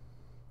here.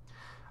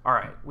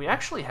 Alright, we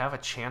actually have a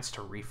chance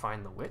to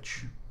refine the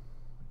Witch.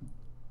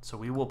 So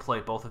we will play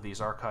both of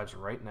these Archives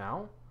right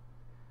now.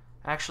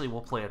 Actually,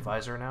 we'll play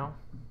Advisor now.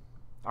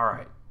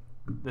 Alright,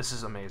 this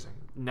is amazing.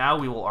 now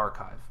we will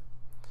archive,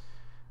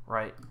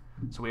 right?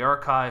 So we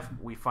archive,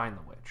 we find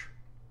the witch.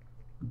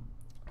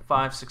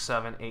 5, 6,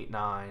 7, 8,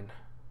 9.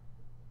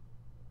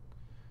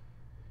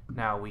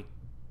 Now we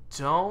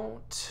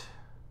don't...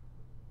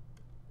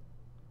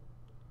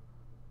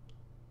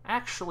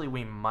 Actually,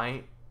 we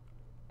might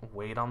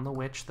wait on the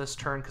witch this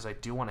turn because I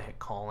do want to hit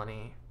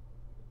Colony.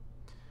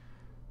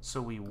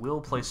 So we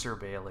will play Sir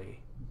Bailey.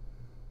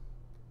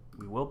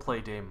 We will play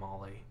Dame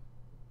Molly.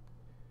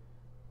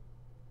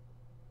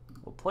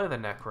 We'll play the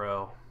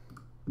Necro.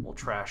 We'll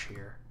trash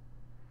here.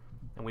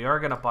 And we are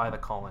going to buy the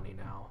Colony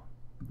now.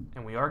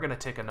 And we are going to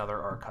take another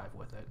archive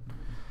with it.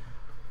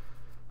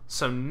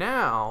 So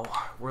now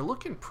we're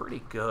looking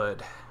pretty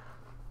good.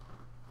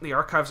 The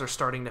archives are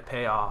starting to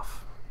pay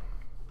off.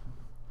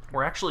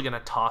 We're actually going to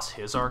toss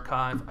his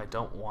archive. I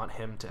don't want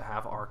him to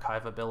have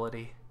archive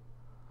ability,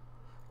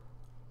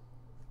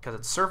 because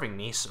it's serving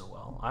me so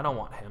well. I don't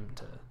want him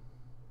to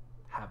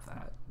have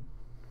that.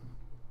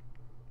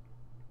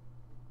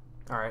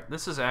 Alright,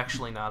 this is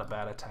actually not a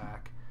bad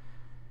attack.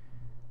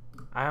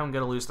 I am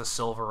going to lose the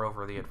silver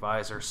over the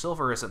advisor.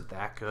 Silver isn't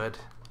that good.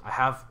 I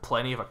have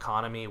plenty of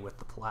economy with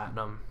the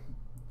platinum.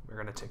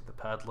 We're going to take the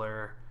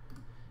peddler,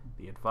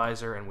 the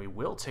advisor, and we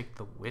will take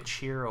the witch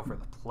here over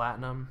the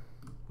platinum.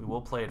 We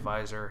will play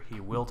advisor. He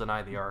will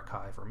deny the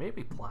archive, or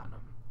maybe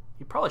platinum.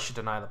 He probably should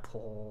deny the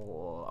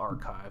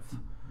archive,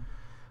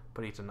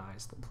 but he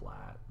denies the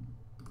plat.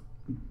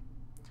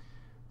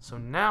 So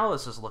now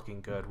this is looking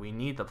good. We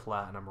need the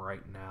platinum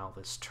right now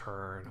this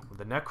turn.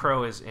 The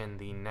Necro is in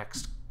the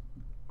next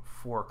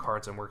 4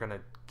 cards, and we're going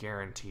to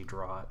guarantee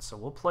draw it. So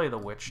we'll play the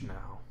witch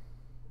now.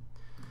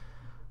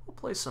 We'll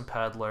play some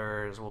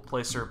peddlers. We'll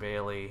play Sir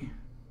Bailey.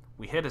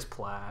 We hit his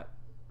plat.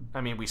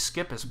 I mean, we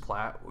skip his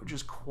plat, which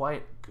is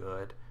quite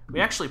good. We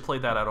actually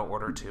played that out of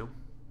order, too.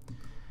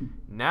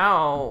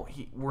 Now,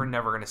 we're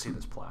never going to see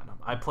this platinum.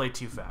 I played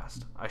too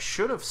fast. I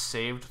should have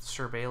saved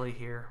Sir Bailey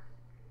here.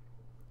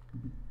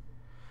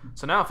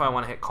 So now if I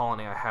want to hit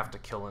Colony, I have to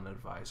kill an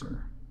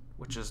advisor,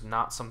 which is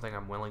not something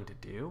I'm willing to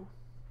do.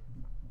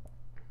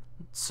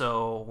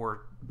 So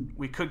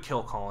we could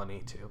kill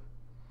Colony, too.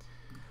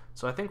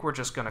 So I think we're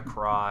just going to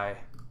cry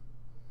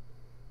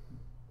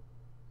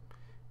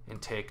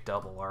and take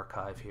double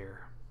archive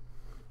here.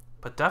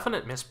 But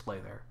definite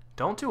misplay there.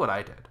 Don't do what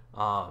I did.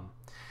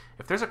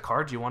 If there's a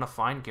card you want to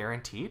find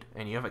guaranteed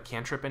and you have a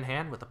cantrip in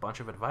hand with a bunch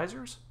of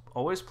advisors,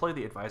 always play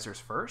the advisors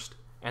first,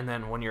 and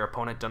then when your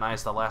opponent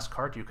denies the last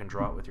card, you can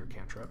draw it with your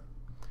cantrip.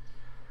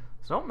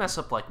 So don't mess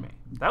up like me.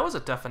 That was a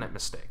definite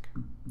mistake.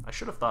 I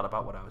should have thought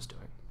about what I was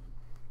doing.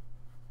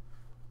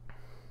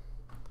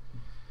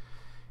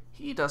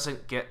 He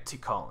doesn't get to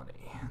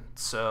Colony,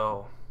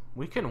 so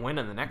we can win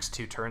in the next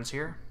 2 turns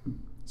here.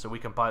 So we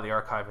can buy the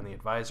archive and the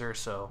advisor,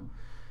 so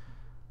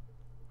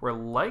we're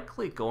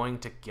likely going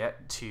to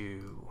get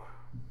to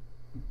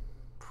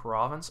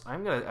Province.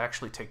 I'm going to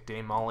actually take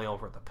Dame Molly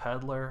over the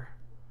peddler.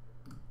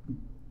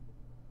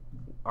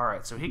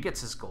 Alright, so he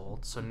gets his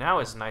gold. So now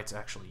his knight's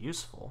actually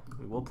useful.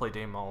 We will play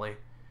Dame Molly.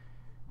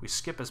 We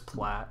skip his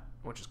plat,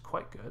 which is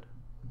quite good.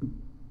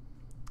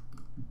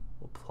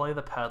 We'll play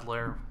the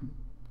peddler.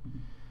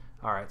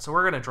 Alright, so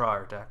we're going to draw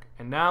our deck.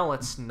 And now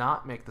let's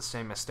not make the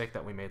same mistake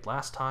that we made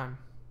last time.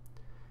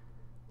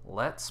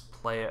 Let's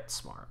play it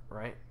smart,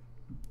 right?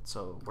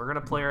 So we're going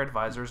to play our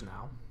advisors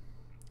now.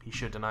 He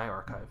should deny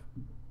archive.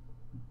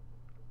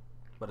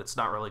 But it's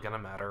not really going to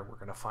matter. We're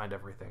going to find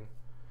everything,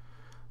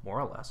 more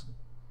or less.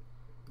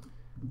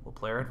 We'll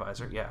play our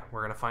advisor. Yeah,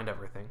 we're going to find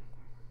everything.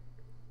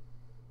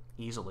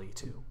 Easily,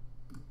 too.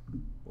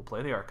 We'll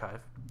play the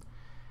archive.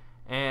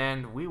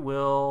 And we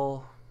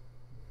will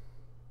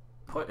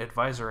put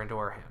advisor into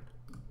our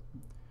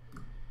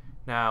hand.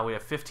 Now we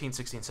have 15,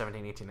 16,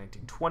 17, 18,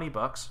 19, 20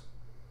 bucks.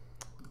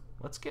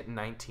 Let's get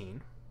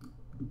 19.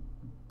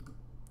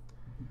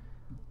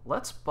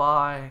 Let's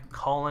buy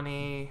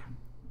Colony,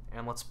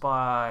 and let's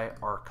buy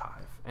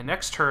Archive. And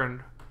next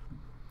turn,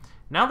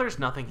 now there's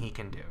nothing he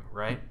can do,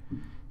 right?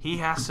 He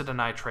has to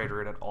deny trade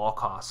route at all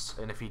costs,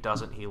 and if he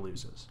doesn't, he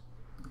loses.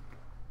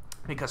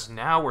 Because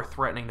now we're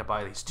threatening to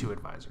buy these 2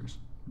 advisors.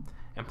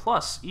 And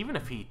plus, even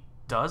if he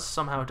does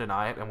somehow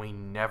deny it and we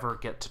never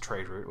get to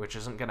trade route, which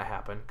isn't going to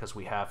happen because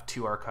we have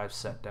 2 archives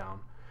set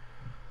down,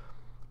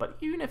 but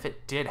even if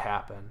it did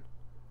happen,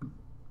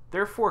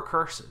 there are 4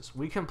 curses.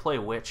 We can play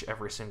Witch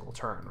every single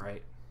turn,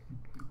 right?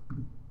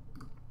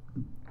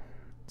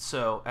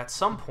 So at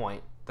some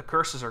point, the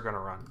curses are going to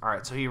run. All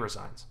right, so he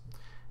resigns.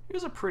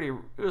 It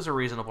was a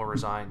reasonable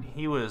resign.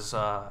 He was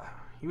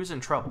in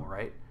trouble,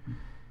 right?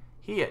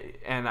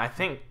 And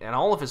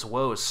all of his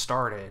woes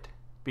started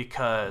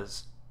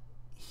because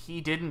he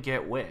didn't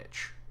get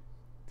Witch.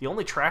 The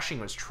only trashing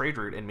was trade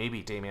route and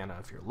maybe Damiana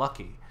if you're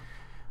lucky.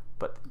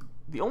 But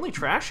the only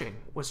trashing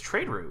was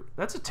trade route.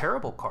 That's a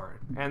terrible card.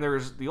 And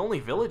the only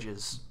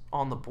villages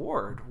on the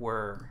board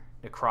were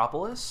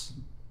Necropolis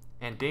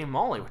and Dame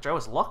Molly, which I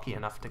was lucky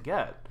enough to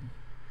get.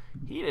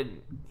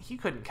 He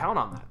couldn't count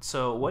on that.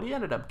 So what he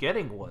ended up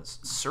getting was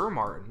Sir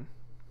Martin,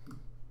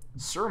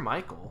 Sir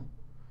Michael,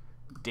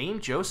 Dame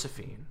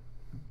Josephine,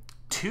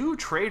 2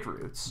 trade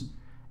routes,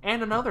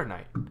 and another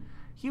knight.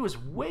 He was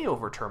way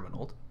over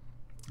terminaled,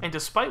 and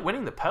despite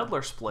winning the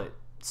Peddler split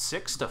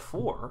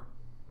 6-4,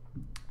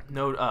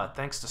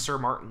 thanks to Sir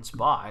Martin's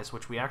buys,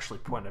 which we actually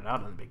pointed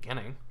out in the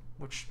beginning,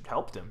 which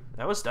helped him.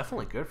 That was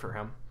definitely good for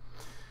him.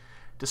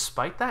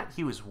 Despite that,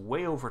 he was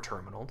way over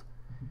terminaled,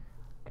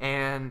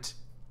 and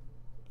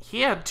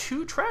he had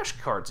 2 trash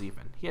cards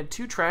even. He had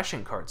 2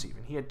 trashing cards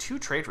even. He had 2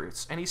 trade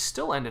routes, and he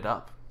still ended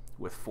up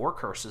with 4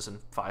 curses and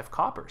 5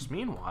 coppers.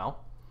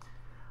 Meanwhile,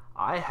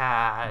 I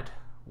had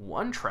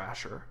 1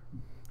 trasher.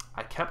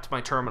 I kept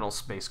my terminal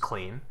space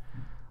clean.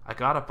 I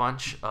got a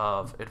bunch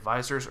of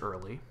advisors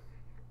early.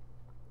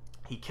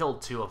 He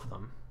killed 2 of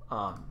them.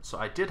 So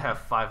I did have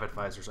 5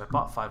 advisors. I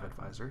bought 5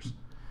 advisors.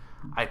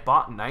 I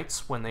bought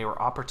knights when they were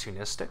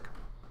opportunistic.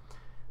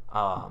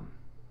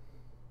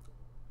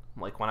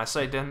 Like when I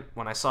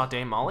saw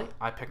Dame Molly,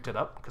 I picked it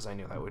up because I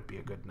knew that would be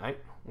a good knight.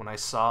 When I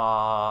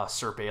saw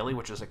Sir Bailey,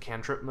 which is a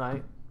cantrip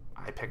knight,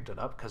 I picked it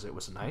up because it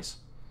was nice.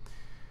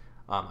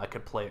 I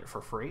could play it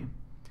for free.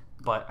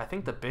 But I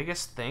think the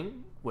biggest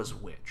thing was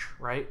Witch,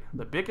 right?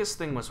 The biggest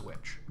thing was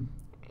Witch.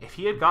 If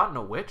he had gotten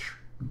a Witch,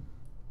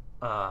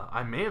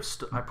 I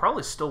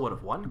probably still would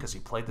have won because he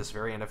played this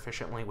very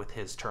inefficiently with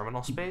his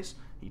terminal space.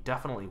 He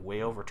definitely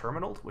way over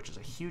terminaled, which is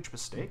a huge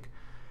mistake.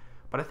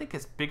 But I think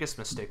his biggest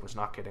mistake was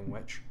not getting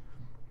Witch.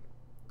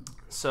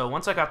 So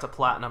once I got to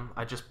Platinum,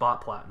 I just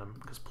bought Platinum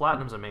because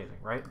Platinum's amazing,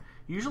 right?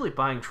 Usually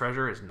buying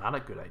treasure is not a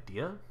good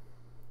idea,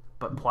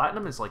 but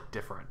Platinum is like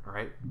different,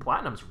 right?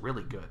 Platinum's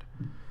really good.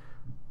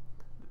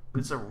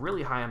 It's a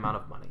really high amount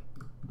of money.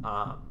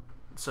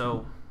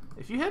 So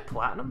if you hit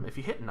Platinum, if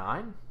you hit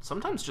 9,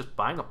 sometimes just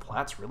buying a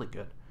Plat's really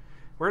good.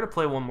 We're going to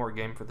play one more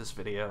game for this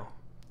video,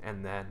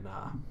 and then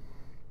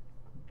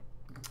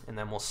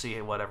we'll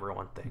see what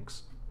everyone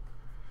thinks.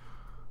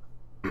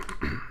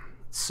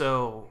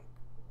 So,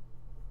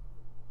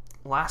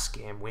 last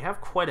game, we have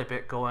quite a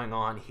bit going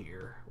on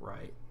here,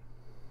 right?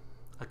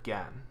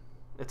 Again,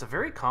 it's a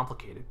very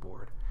complicated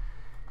board.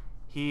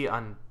 He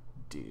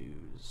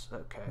undoes.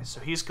 Okay, so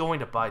he's going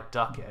to buy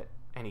Ducat,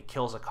 and he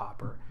kills a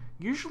copper.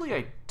 Usually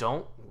I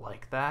don't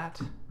like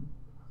that.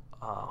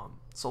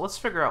 So let's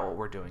figure out what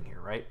we're doing here,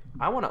 right?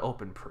 I want to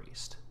open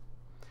Priest.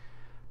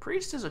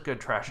 Priest is a good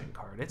trashing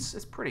card.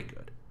 It's pretty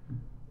good.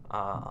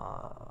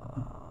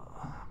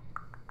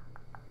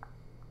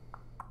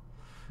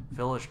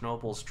 Village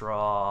Nobles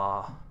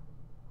draw,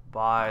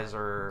 buys,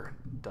 or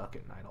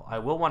Ducat and Idol. I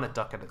will want a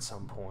Ducat at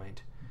some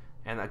point.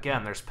 And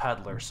again, there's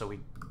Peddler, so we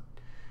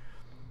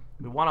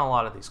want a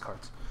lot of these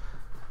cards.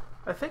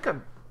 I think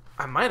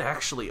I might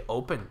actually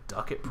open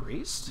Ducat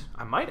Priest.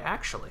 I might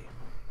actually.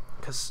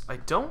 Because I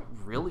don't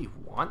really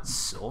want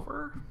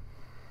silver.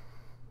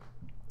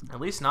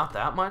 At least not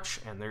that much,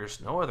 and there's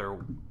no other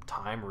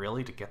time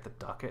really to get the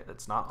Ducat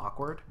that's not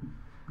awkward.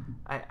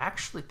 I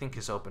actually think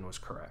his open was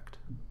correct.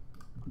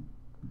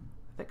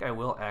 I think I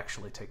will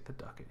actually take the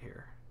Ducat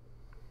here.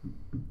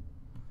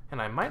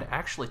 And I might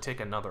actually take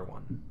another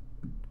one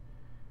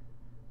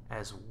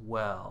as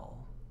well.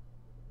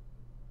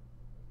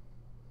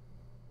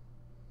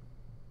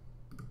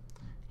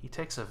 He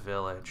takes a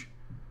village.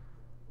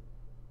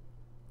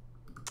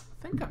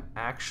 I think I'm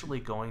actually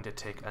going to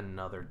take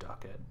another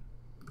Ducat.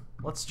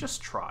 Let's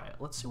just try it.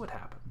 Let's see what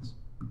happens.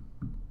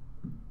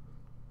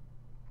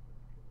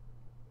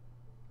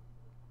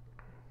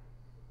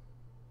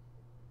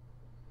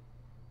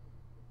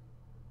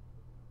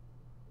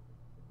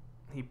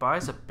 He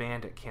buys a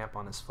Bandit Camp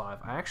on his 5.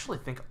 I actually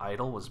think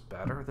Idol was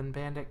better than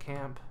Bandit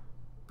Camp.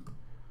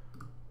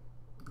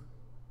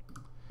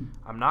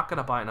 I'm not going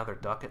to buy another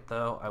Ducat,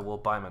 though. I will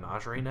buy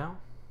Menagerie now,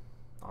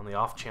 on the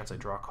off chance I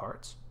draw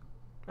cards.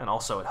 And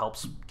also it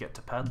helps get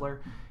to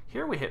Peddler.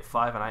 Here we hit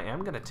 5, and I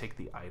am going to take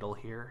the Idol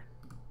here.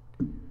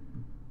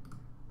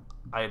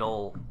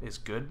 Idol is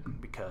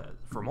good because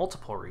for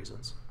multiple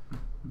reasons.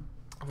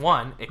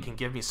 One, it can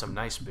give me some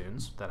nice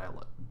boons that I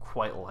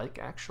quite like,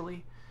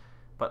 actually.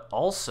 But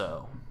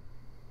also,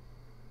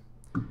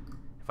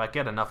 if I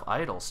get enough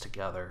idols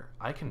together,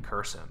 I can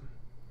curse him,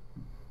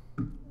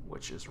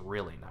 which is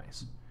really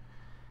nice.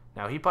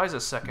 Now, he buys a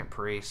second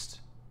priest,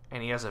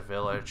 and he has a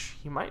village.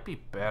 He might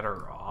be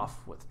better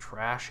off with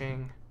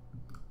trashing.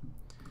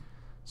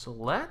 So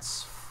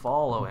let's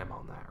follow him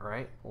on that,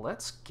 right?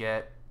 Let's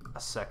get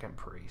a second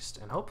priest,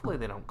 and hopefully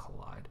they don't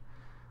collide.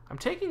 I'm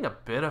taking a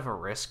bit of a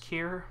risk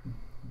here,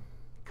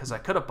 because I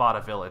could have bought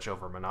a village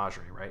over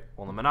Menagerie, right?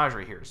 Well, the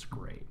Menagerie here is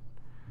great.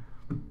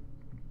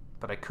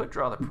 But I could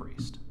draw the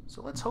priest,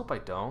 so let's hope I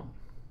don't.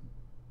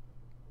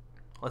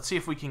 Let's see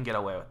if we can get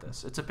away with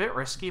this. It's a bit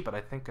risky, but I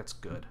think it's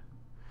good.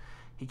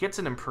 He gets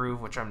an improve,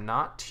 which I'm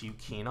not too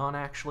keen on,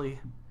 actually.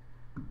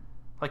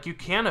 Like, you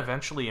can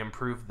eventually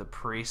improve the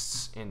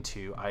priests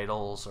into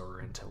idols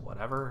or into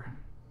whatever.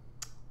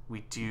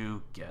 We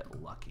do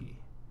get lucky.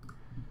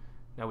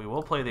 Now, we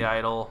will play the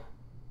idol.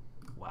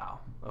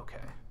 Wow,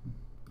 okay.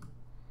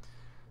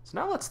 So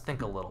now let's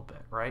think a little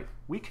bit, right?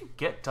 We could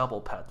get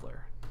double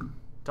Peddler.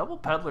 Double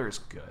Peddler is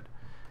good.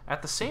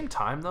 At the same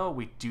time, though,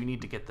 we do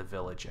need to get the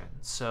village in.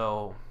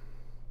 So,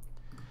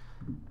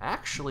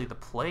 actually, the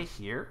play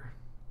here,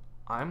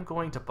 I'm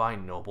going to buy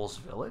Noble's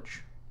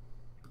Village.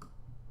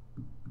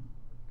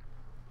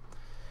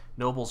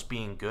 Nobles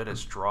being good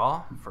as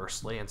draw,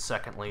 firstly, and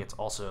secondly, it's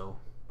also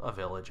a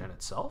village in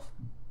itself.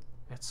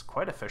 It's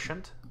quite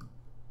efficient.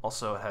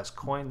 Also, it has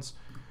coins.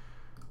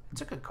 It's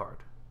a good card.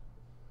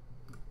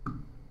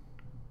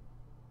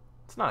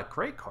 It's not a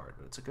great card,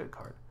 but it's a good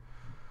card.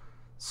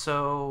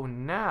 So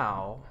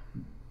now,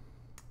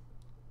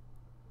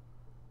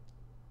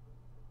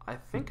 I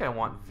think I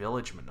want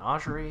Village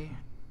Menagerie.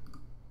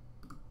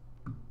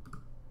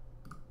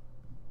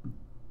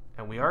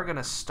 And we are going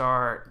to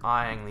start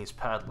eyeing these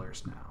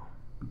peddlers now.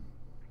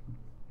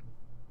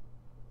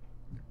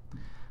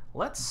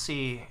 Let's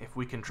see if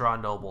we can draw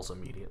nobles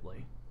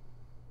immediately.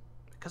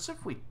 Because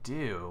if we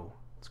do,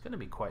 it's going to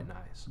be quite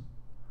nice.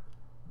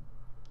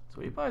 So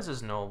he buys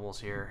his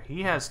nobles here.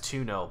 He has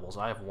 2 nobles.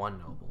 I have 1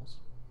 nobles.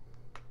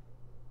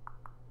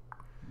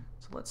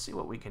 So let's see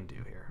what we can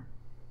do here.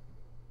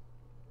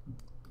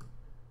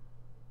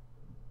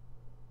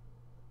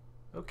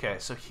 Okay,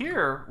 so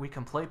here we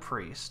can play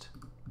priest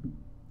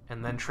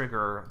and then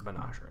trigger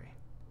Menagerie.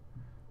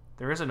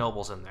 There is a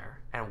nobles in there,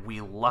 and we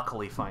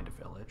luckily find a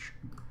village.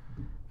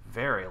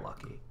 Very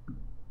lucky.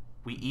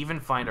 We even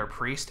find our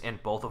priest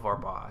and both of our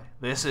buy.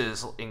 This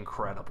is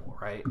incredible,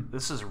 right?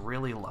 This is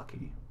really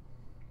lucky.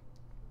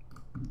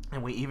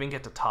 And we even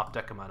get to top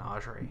deck a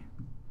Menagerie.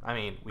 I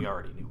mean, we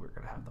already knew we were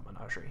going to have the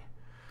Menagerie.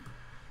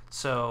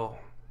 So,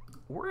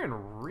 we're in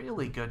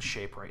really good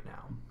shape right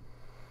now.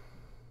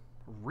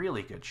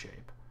 Really good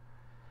shape.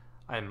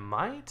 I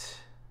might...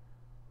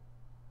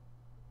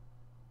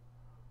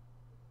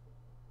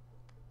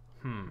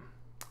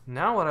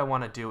 Now what I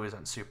want to do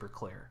isn't super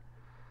clear.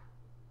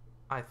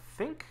 I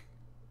think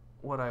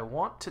what I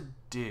want to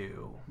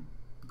do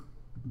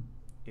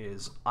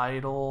is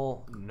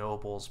idle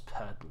Nobles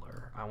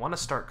Peddler. I want to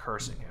start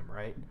cursing him,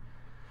 right?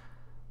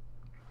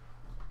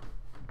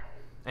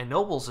 And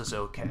Nobles is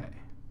okay.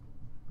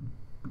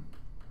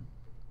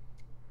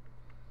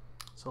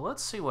 So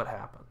let's see what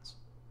happens.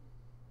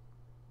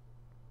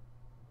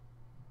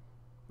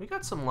 We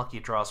got some lucky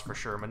draws for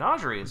sure.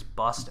 Menagerie is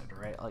busted,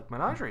 right? Like,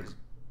 Menagerie is...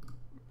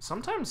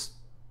 Sometimes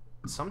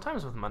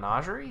with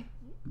Menagerie,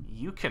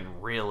 you can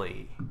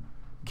really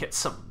get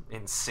some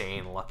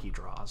insane lucky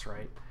draws,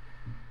 right?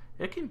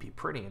 It can be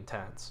pretty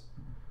intense.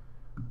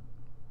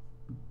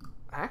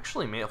 I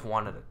actually may have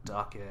wanted to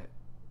duck it.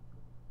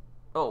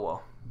 Oh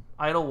well.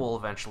 Idle will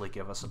eventually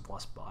give us a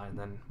plus buy, and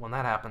then when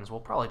that happens,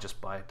 we'll probably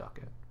just buy a duck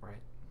it,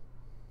 right?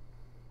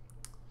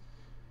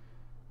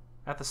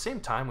 At the same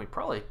time, we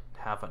probably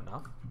have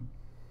enough.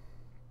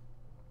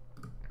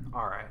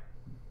 Alright.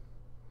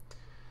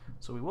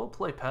 So we will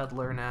play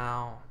Peddler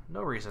now.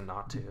 No reason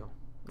not to.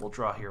 We'll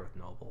draw here with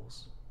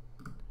Nobles.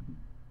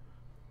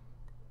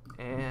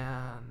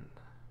 And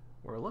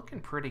we're looking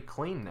pretty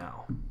clean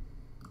now.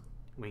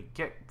 We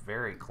get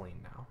very clean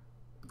now.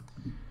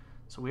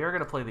 So we are going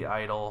to play the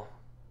Idol.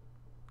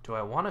 Do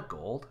I want a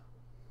gold?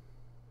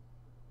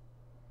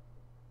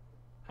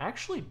 I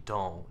actually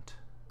don't.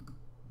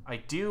 I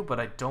do, but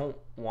I don't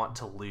want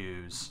to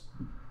lose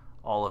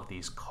all of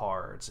these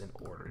cards in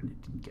order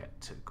to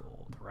get to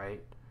gold,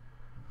 right?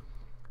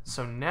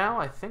 So now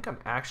I think I'm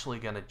actually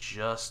going to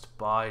just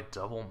buy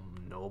double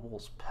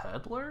Nobles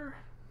Peddler.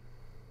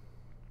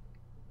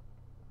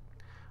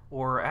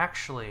 Or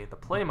actually, the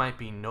play might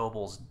be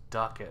Nobles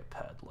Ducat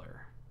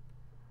Peddler.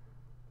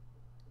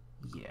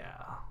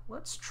 Yeah,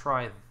 let's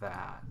try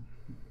that.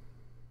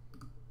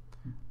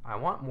 I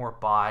want more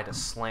buy to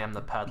slam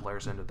the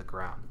Peddlers into the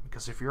ground.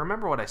 Because if you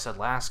remember what I said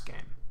last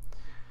game,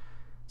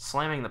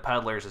 slamming the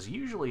Peddlers is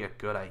usually a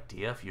good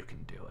idea if you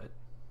can do it.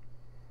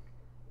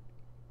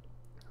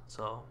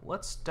 So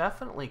let's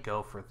definitely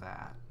go for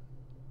that.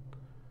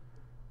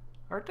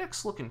 Our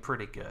deck's looking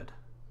pretty good.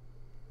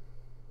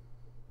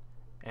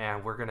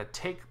 And we're going to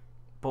take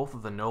both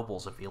of the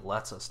nobles if he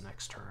lets us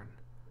next turn.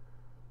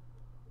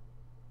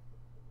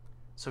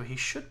 So he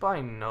should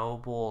buy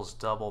nobles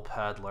double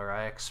Peddler.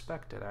 I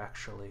expect it,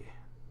 actually.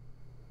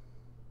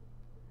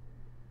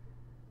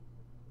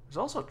 There's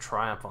also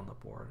Triumph on the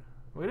board.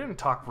 We didn't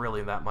talk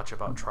really that much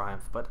about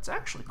Triumph, but it's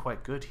actually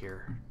quite good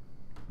here.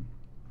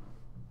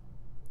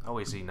 Oh,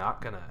 is he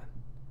not gonna...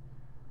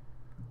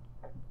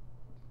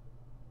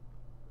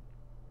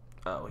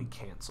 Oh, he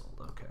canceled.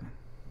 Okay.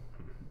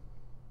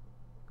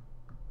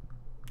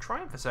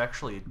 Triumph is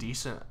actually a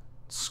decent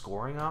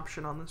scoring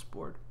option on this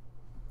board.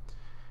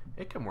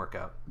 It can work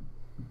out.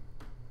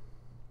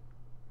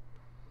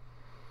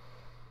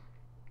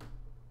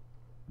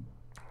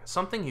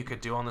 Something you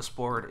could do on this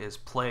board is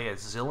play a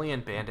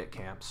zillion bandit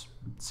camps.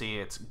 See,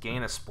 it's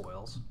gain of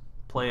spoils.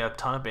 Play a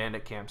ton of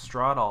bandit camps,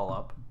 draw it all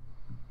up,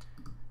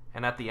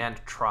 and at the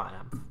end,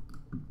 Triumph.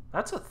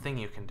 That's a thing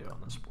you can do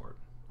on this board.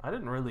 I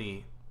didn't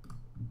really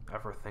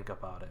ever think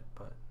about it,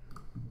 but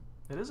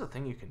it is a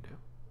thing you can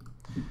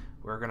do.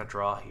 We're going to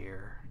draw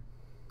here.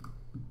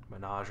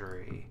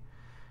 Menagerie.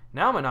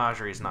 Now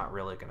Menagerie is not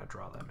really going to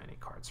draw that many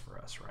cards for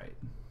us, right?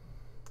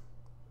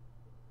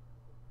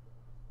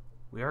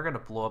 We are going to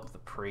blow up the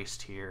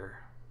priest here.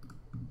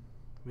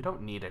 We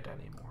don't need it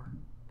anymore.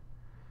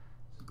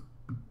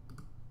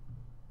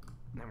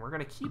 And we're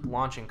going to keep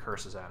launching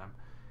curses at him.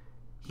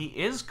 He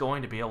is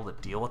going to be able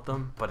to deal with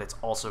them, but it's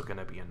also going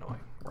to be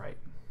annoying, right?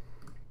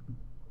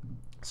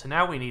 So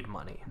now we need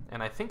money,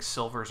 and I think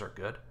silvers are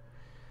good.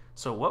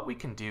 So what we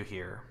can do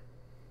here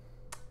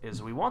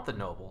is we want the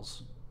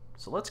nobles.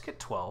 So let's get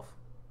 12.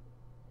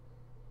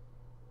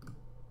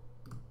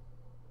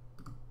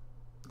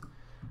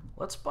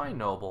 Let's buy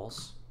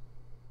nobles.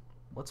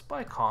 Let's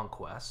buy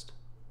conquest.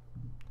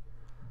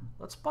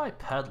 Let's buy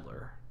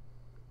peddler.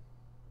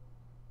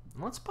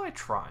 And let's buy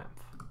triumph.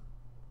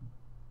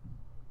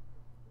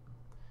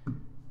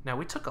 Now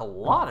we took a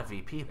lot of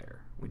VP there.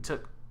 We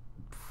took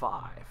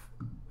 5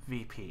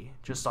 VP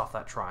just off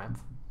that triumph.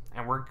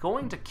 And we're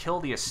going to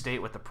kill the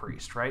estate with the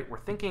priest, right? We're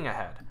thinking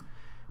ahead.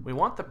 We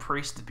want the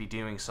priest to be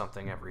doing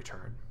something every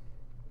turn.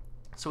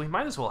 So we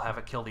might as well have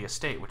it kill the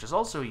estate, which is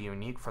also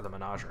unique for the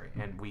menagerie,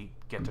 and we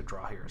get to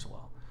draw here as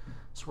well.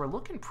 So we're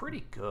looking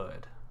pretty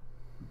good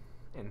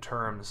in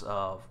terms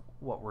of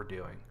what we're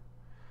doing.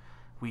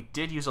 We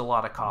did use a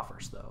lot of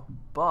coffers, though,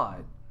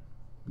 but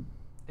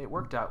it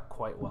worked out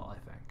quite well,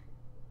 I think.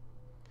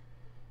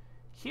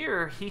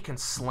 Here, he can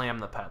slam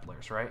the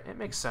peddlers, right? It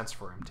makes sense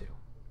for him to.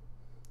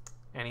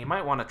 And he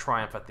might want to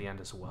triumph at the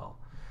end as well.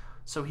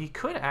 So he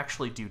could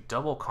actually do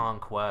double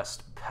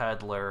conquest,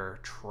 peddler,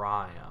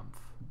 triumph.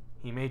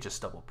 He may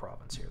just double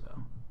province here,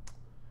 though.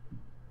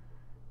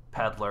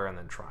 Peddler and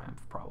then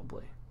triumph,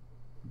 probably.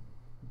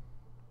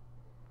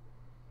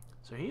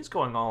 So he's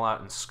going all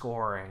out and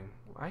scoring.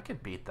 I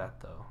could beat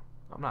that, though.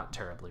 I'm not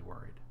terribly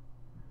worried.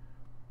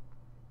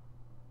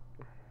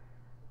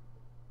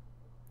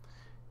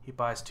 He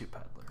buys 2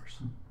 peddlers.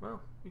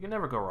 Well, you can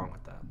never go wrong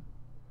with that.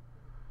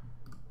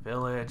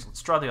 Village.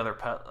 Let's draw the other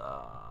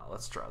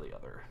let's draw the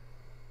other.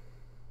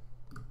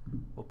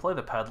 We'll play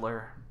the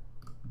peddler.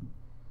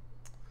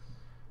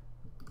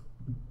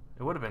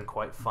 It would have been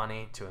quite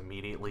funny to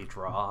immediately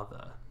draw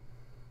the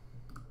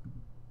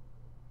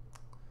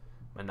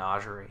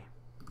menagerie.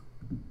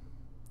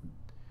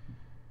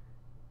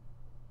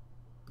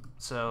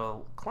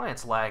 So,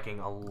 client's lagging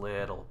a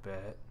little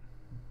bit.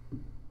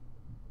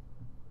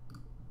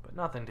 But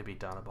nothing to be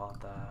done about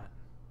that.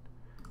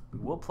 We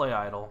will play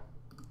idle.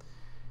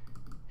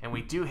 And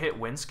we do hit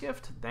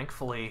Windskift.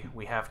 Thankfully,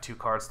 we have 2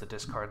 cards to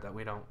discard that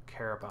we don't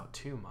care about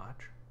too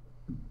much.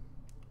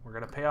 We're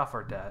going to pay off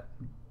our debt.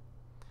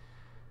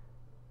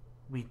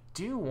 We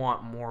do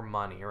want more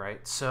money,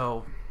 right?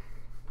 So,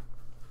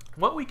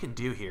 what we can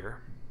do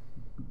here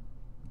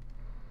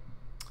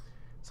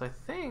is I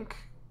think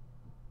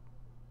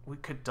we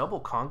could double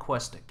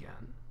conquest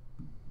again.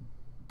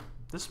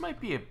 This might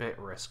be a bit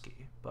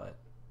risky, but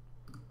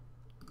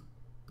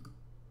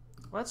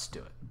let's do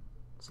it.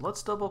 So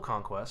let's double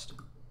conquest.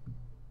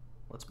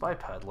 Let's buy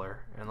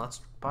peddler, and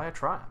let's buy a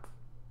triumph.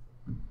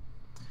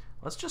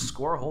 Let's just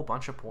score a whole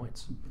bunch of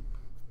points.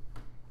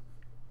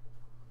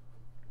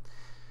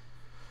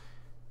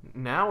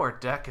 Now our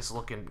deck is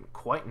looking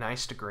quite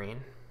nice to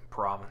green,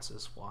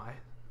 province-wise.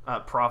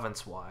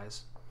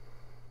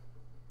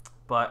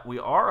 But we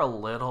are a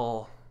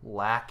little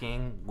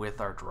lacking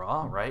with our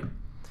draw, right?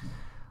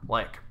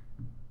 Like,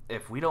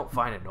 if we don't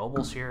find a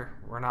nobles here,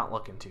 we're not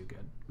looking too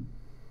good.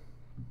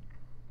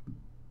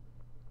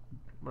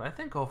 But I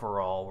think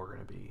overall we're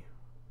going to be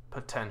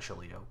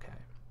potentially okay.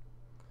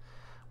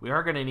 We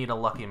are going to need a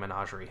lucky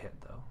menagerie hit,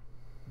 though,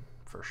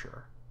 for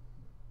sure.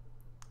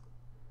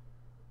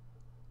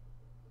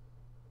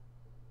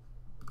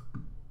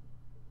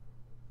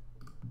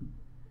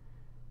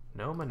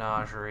 No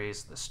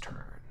menageries this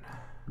turn.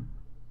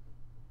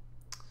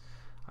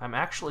 I'm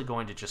actually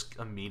going to just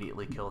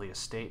immediately kill the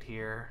estate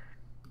here.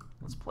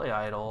 Let's play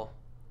idle.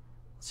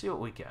 Let's see what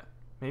we get.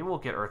 Maybe we'll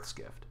get Earth's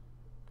Gift.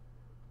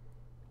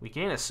 We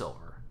gain a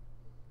silver.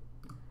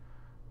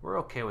 We're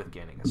okay with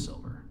gaining a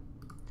silver.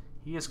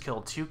 He has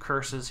killed 2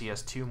 curses. He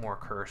has 2 more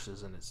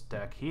curses in his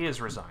deck. He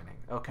is resigning.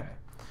 Okay.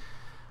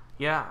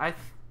 Yeah,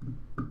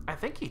 I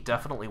think he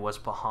definitely was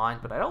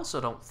behind, but I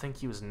also don't think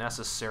he was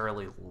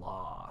necessarily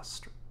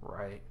lost,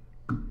 right?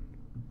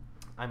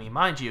 I mean,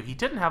 mind you, he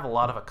didn't have a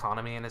lot of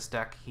economy in his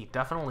deck. He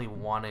definitely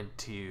wanted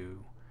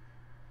to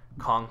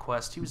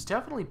conquest. He was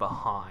definitely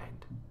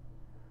behind,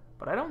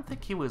 but I don't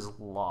think he was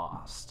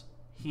lost.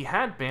 He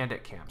had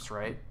bandit camps,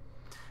 right?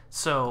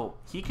 So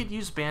he could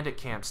use bandit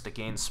camps to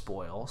gain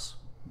spoils.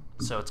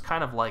 So it's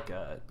kind of like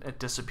a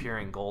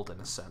disappearing gold in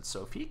a sense.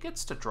 So if he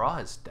gets to draw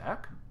his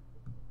deck,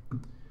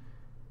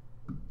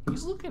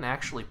 he's looking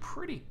actually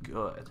pretty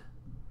good.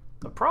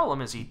 The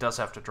problem is he does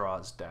have to draw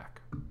his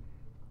deck.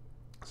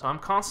 So I'm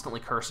constantly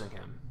cursing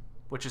him,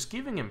 which is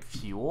giving him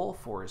fuel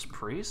for his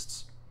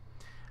priests.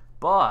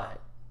 But,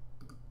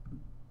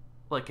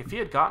 like, if he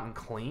had gotten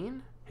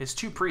clean, his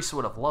 2 priests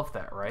would have loved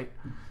that, right?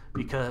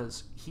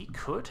 Because he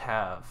could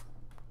have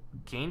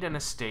gained an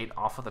estate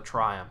off of the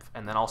triumph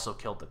and then also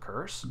killed the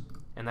curse.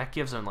 And that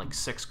gives him, like,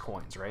 6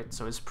 coins, right?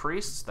 So his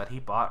priests that he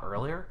bought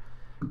earlier,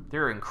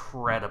 they're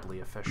incredibly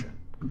efficient.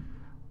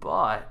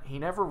 But he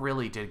never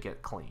really did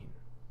get clean.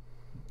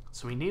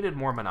 So he needed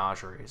more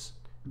menageries.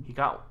 He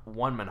got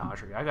 1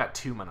 menagerie. I got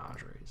 2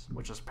 menageries,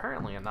 which is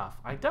apparently enough.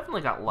 I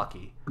definitely got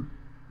lucky.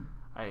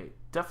 I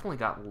definitely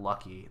got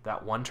lucky.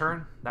 That one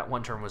turn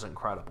was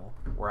incredible,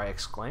 where I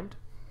exclaimed.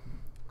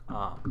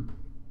 I'm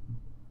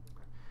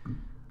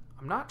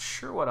not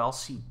sure what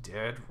else he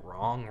did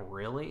wrong,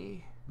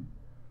 really.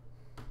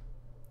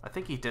 I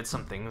think he did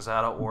some things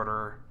out of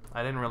order.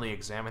 I didn't really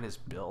examine his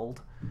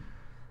build.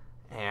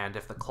 And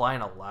if the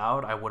client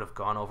allowed, I would have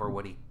gone over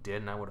what he did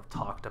and I would have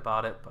talked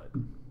about it, but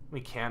we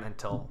can't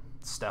until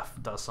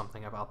Steph does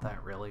something about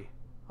that, really.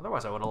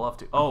 Otherwise, I would have loved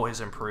to. Oh,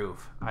 his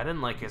improve. I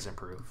didn't like his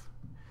improve.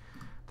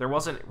 There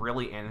wasn't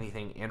really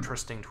anything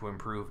interesting to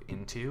improve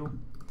into.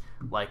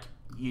 Like,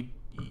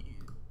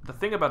 the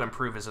thing about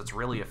improve is it's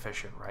really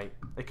efficient, right?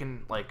 It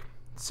can, like,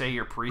 say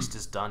your priest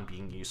is done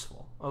being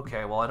useful.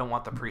 Okay, well, I don't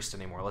want the priest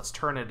anymore. Let's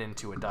turn it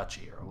into a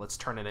duchy, or let's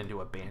turn it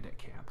into a bandit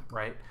camp,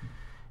 right?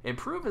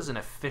 Improve is an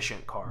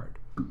efficient card.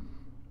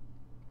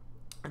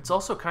 It's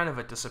also kind of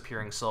a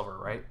disappearing silver,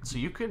 right? So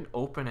you can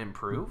open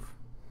improve,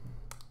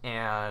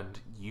 and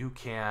you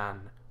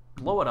can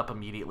blow it up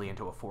immediately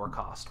into a 4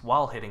 cost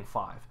while hitting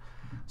 5.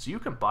 So you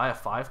can buy a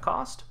 5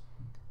 cost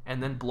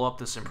and then blow up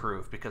this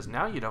improve because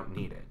now you don't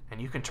need it, and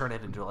you can turn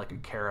it into like a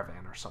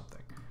caravan or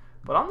something.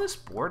 But on this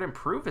board,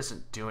 improve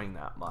isn't doing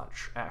that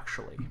much,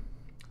 actually.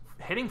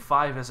 Hitting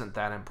 5 isn't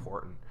that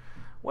important.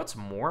 What's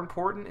more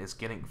important is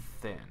getting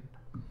thin.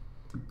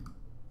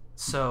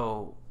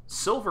 So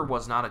silver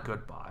was not a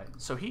good buy.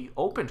 So he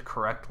opened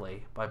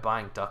correctly by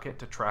buying ducat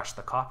to trash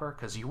the copper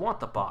because you want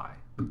the buy.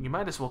 You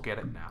might as well get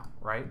it now,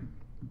 right?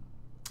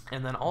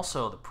 And then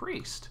also the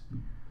priest,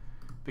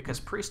 because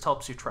priest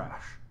helps you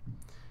trash.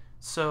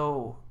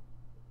 So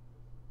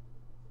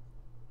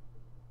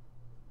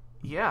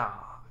yeah,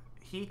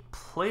 he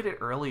played it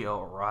early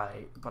all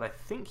right, but I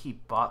think he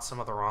bought some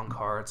of the wrong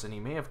cards and he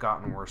may have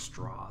gotten worse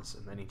draws,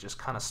 and then he just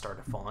kind of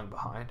started falling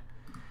behind.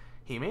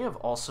 He may have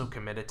also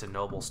committed to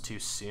nobles too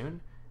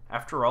soon.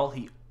 After all,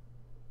 he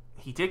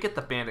did get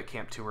the bandit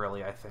camp too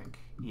early, I think.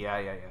 Yeah,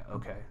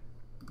 okay.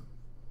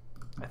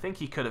 I think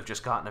he could have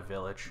just gotten a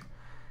village.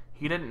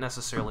 He didn't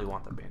necessarily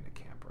want the bandit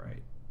camp,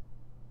 right?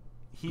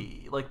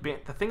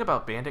 The thing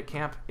about bandit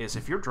camp is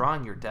if you're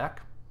drawing your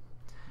deck,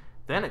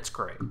 then it's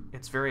great.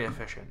 It's very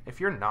efficient. If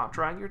you're not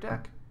drawing your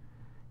deck,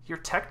 you're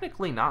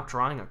technically not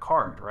drawing a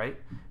card, right?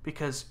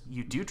 Because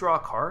you do draw a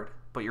card,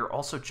 but you're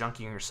also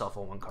junking yourself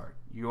on one card.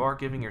 You are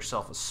giving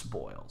yourself a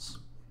spoils.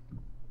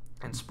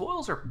 And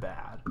spoils are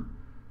bad.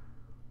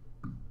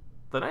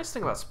 The nice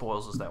thing about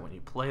spoils is that when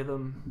you play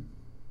them,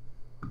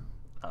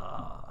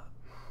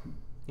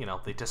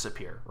 they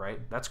disappear, right?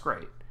 That's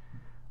great.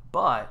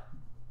 But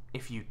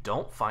if you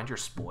don't find your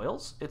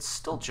spoils, it's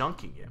still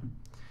junking you.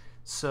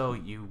 So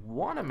you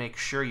want to make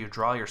sure you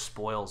draw your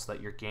spoils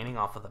that you're gaining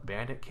off of the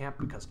bandit camp,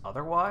 because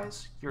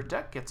otherwise your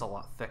deck gets a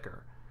lot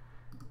thicker.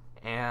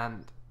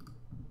 And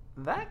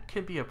that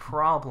could be a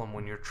problem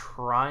when you're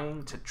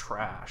trying to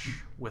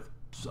trash with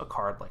a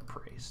card like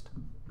Priest.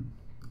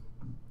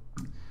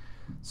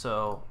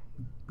 So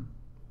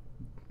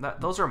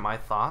those are my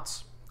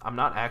thoughts. I'm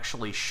not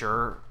actually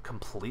sure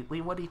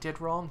completely what he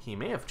did wrong. He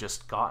may have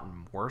just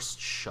gotten worse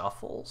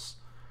shuffles.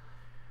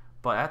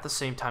 But at the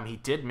same time, he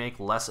did make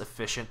less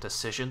efficient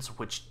decisions,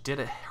 which did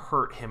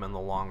hurt him in the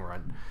long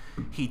run.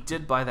 He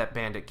did buy that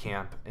bandit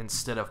camp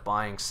instead of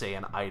buying, say,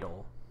 an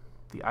idol.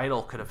 The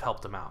idol could have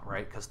helped him out,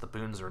 right? Because the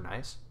boons are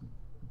nice.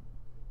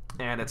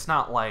 And it's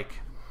not like...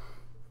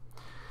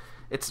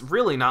 It's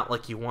really not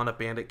like you want a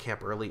bandit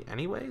camp early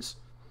anyways.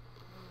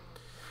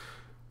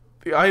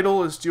 The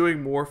idol is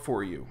doing more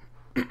for you.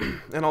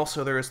 And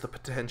also there is the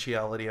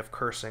potentiality of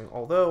cursing,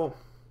 although...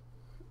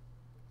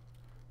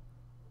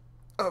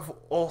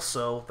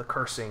 Also, the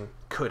cursing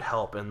could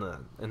help in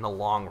the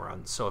long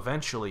run, so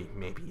eventually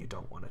maybe you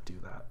don't want to do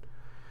that.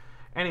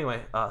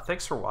 Anyway,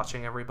 thanks for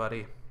watching,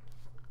 everybody.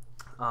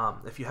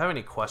 If you have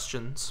any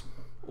questions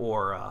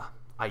or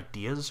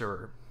ideas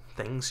or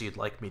things you'd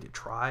like me to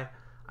try,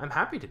 I'm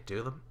happy to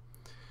do them.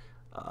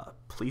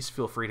 Please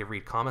feel free to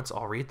read comments.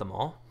 I'll read them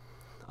all.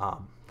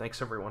 Thanks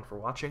everyone for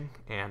watching,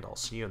 and I'll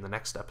see you in the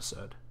next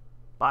episode.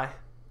 Bye.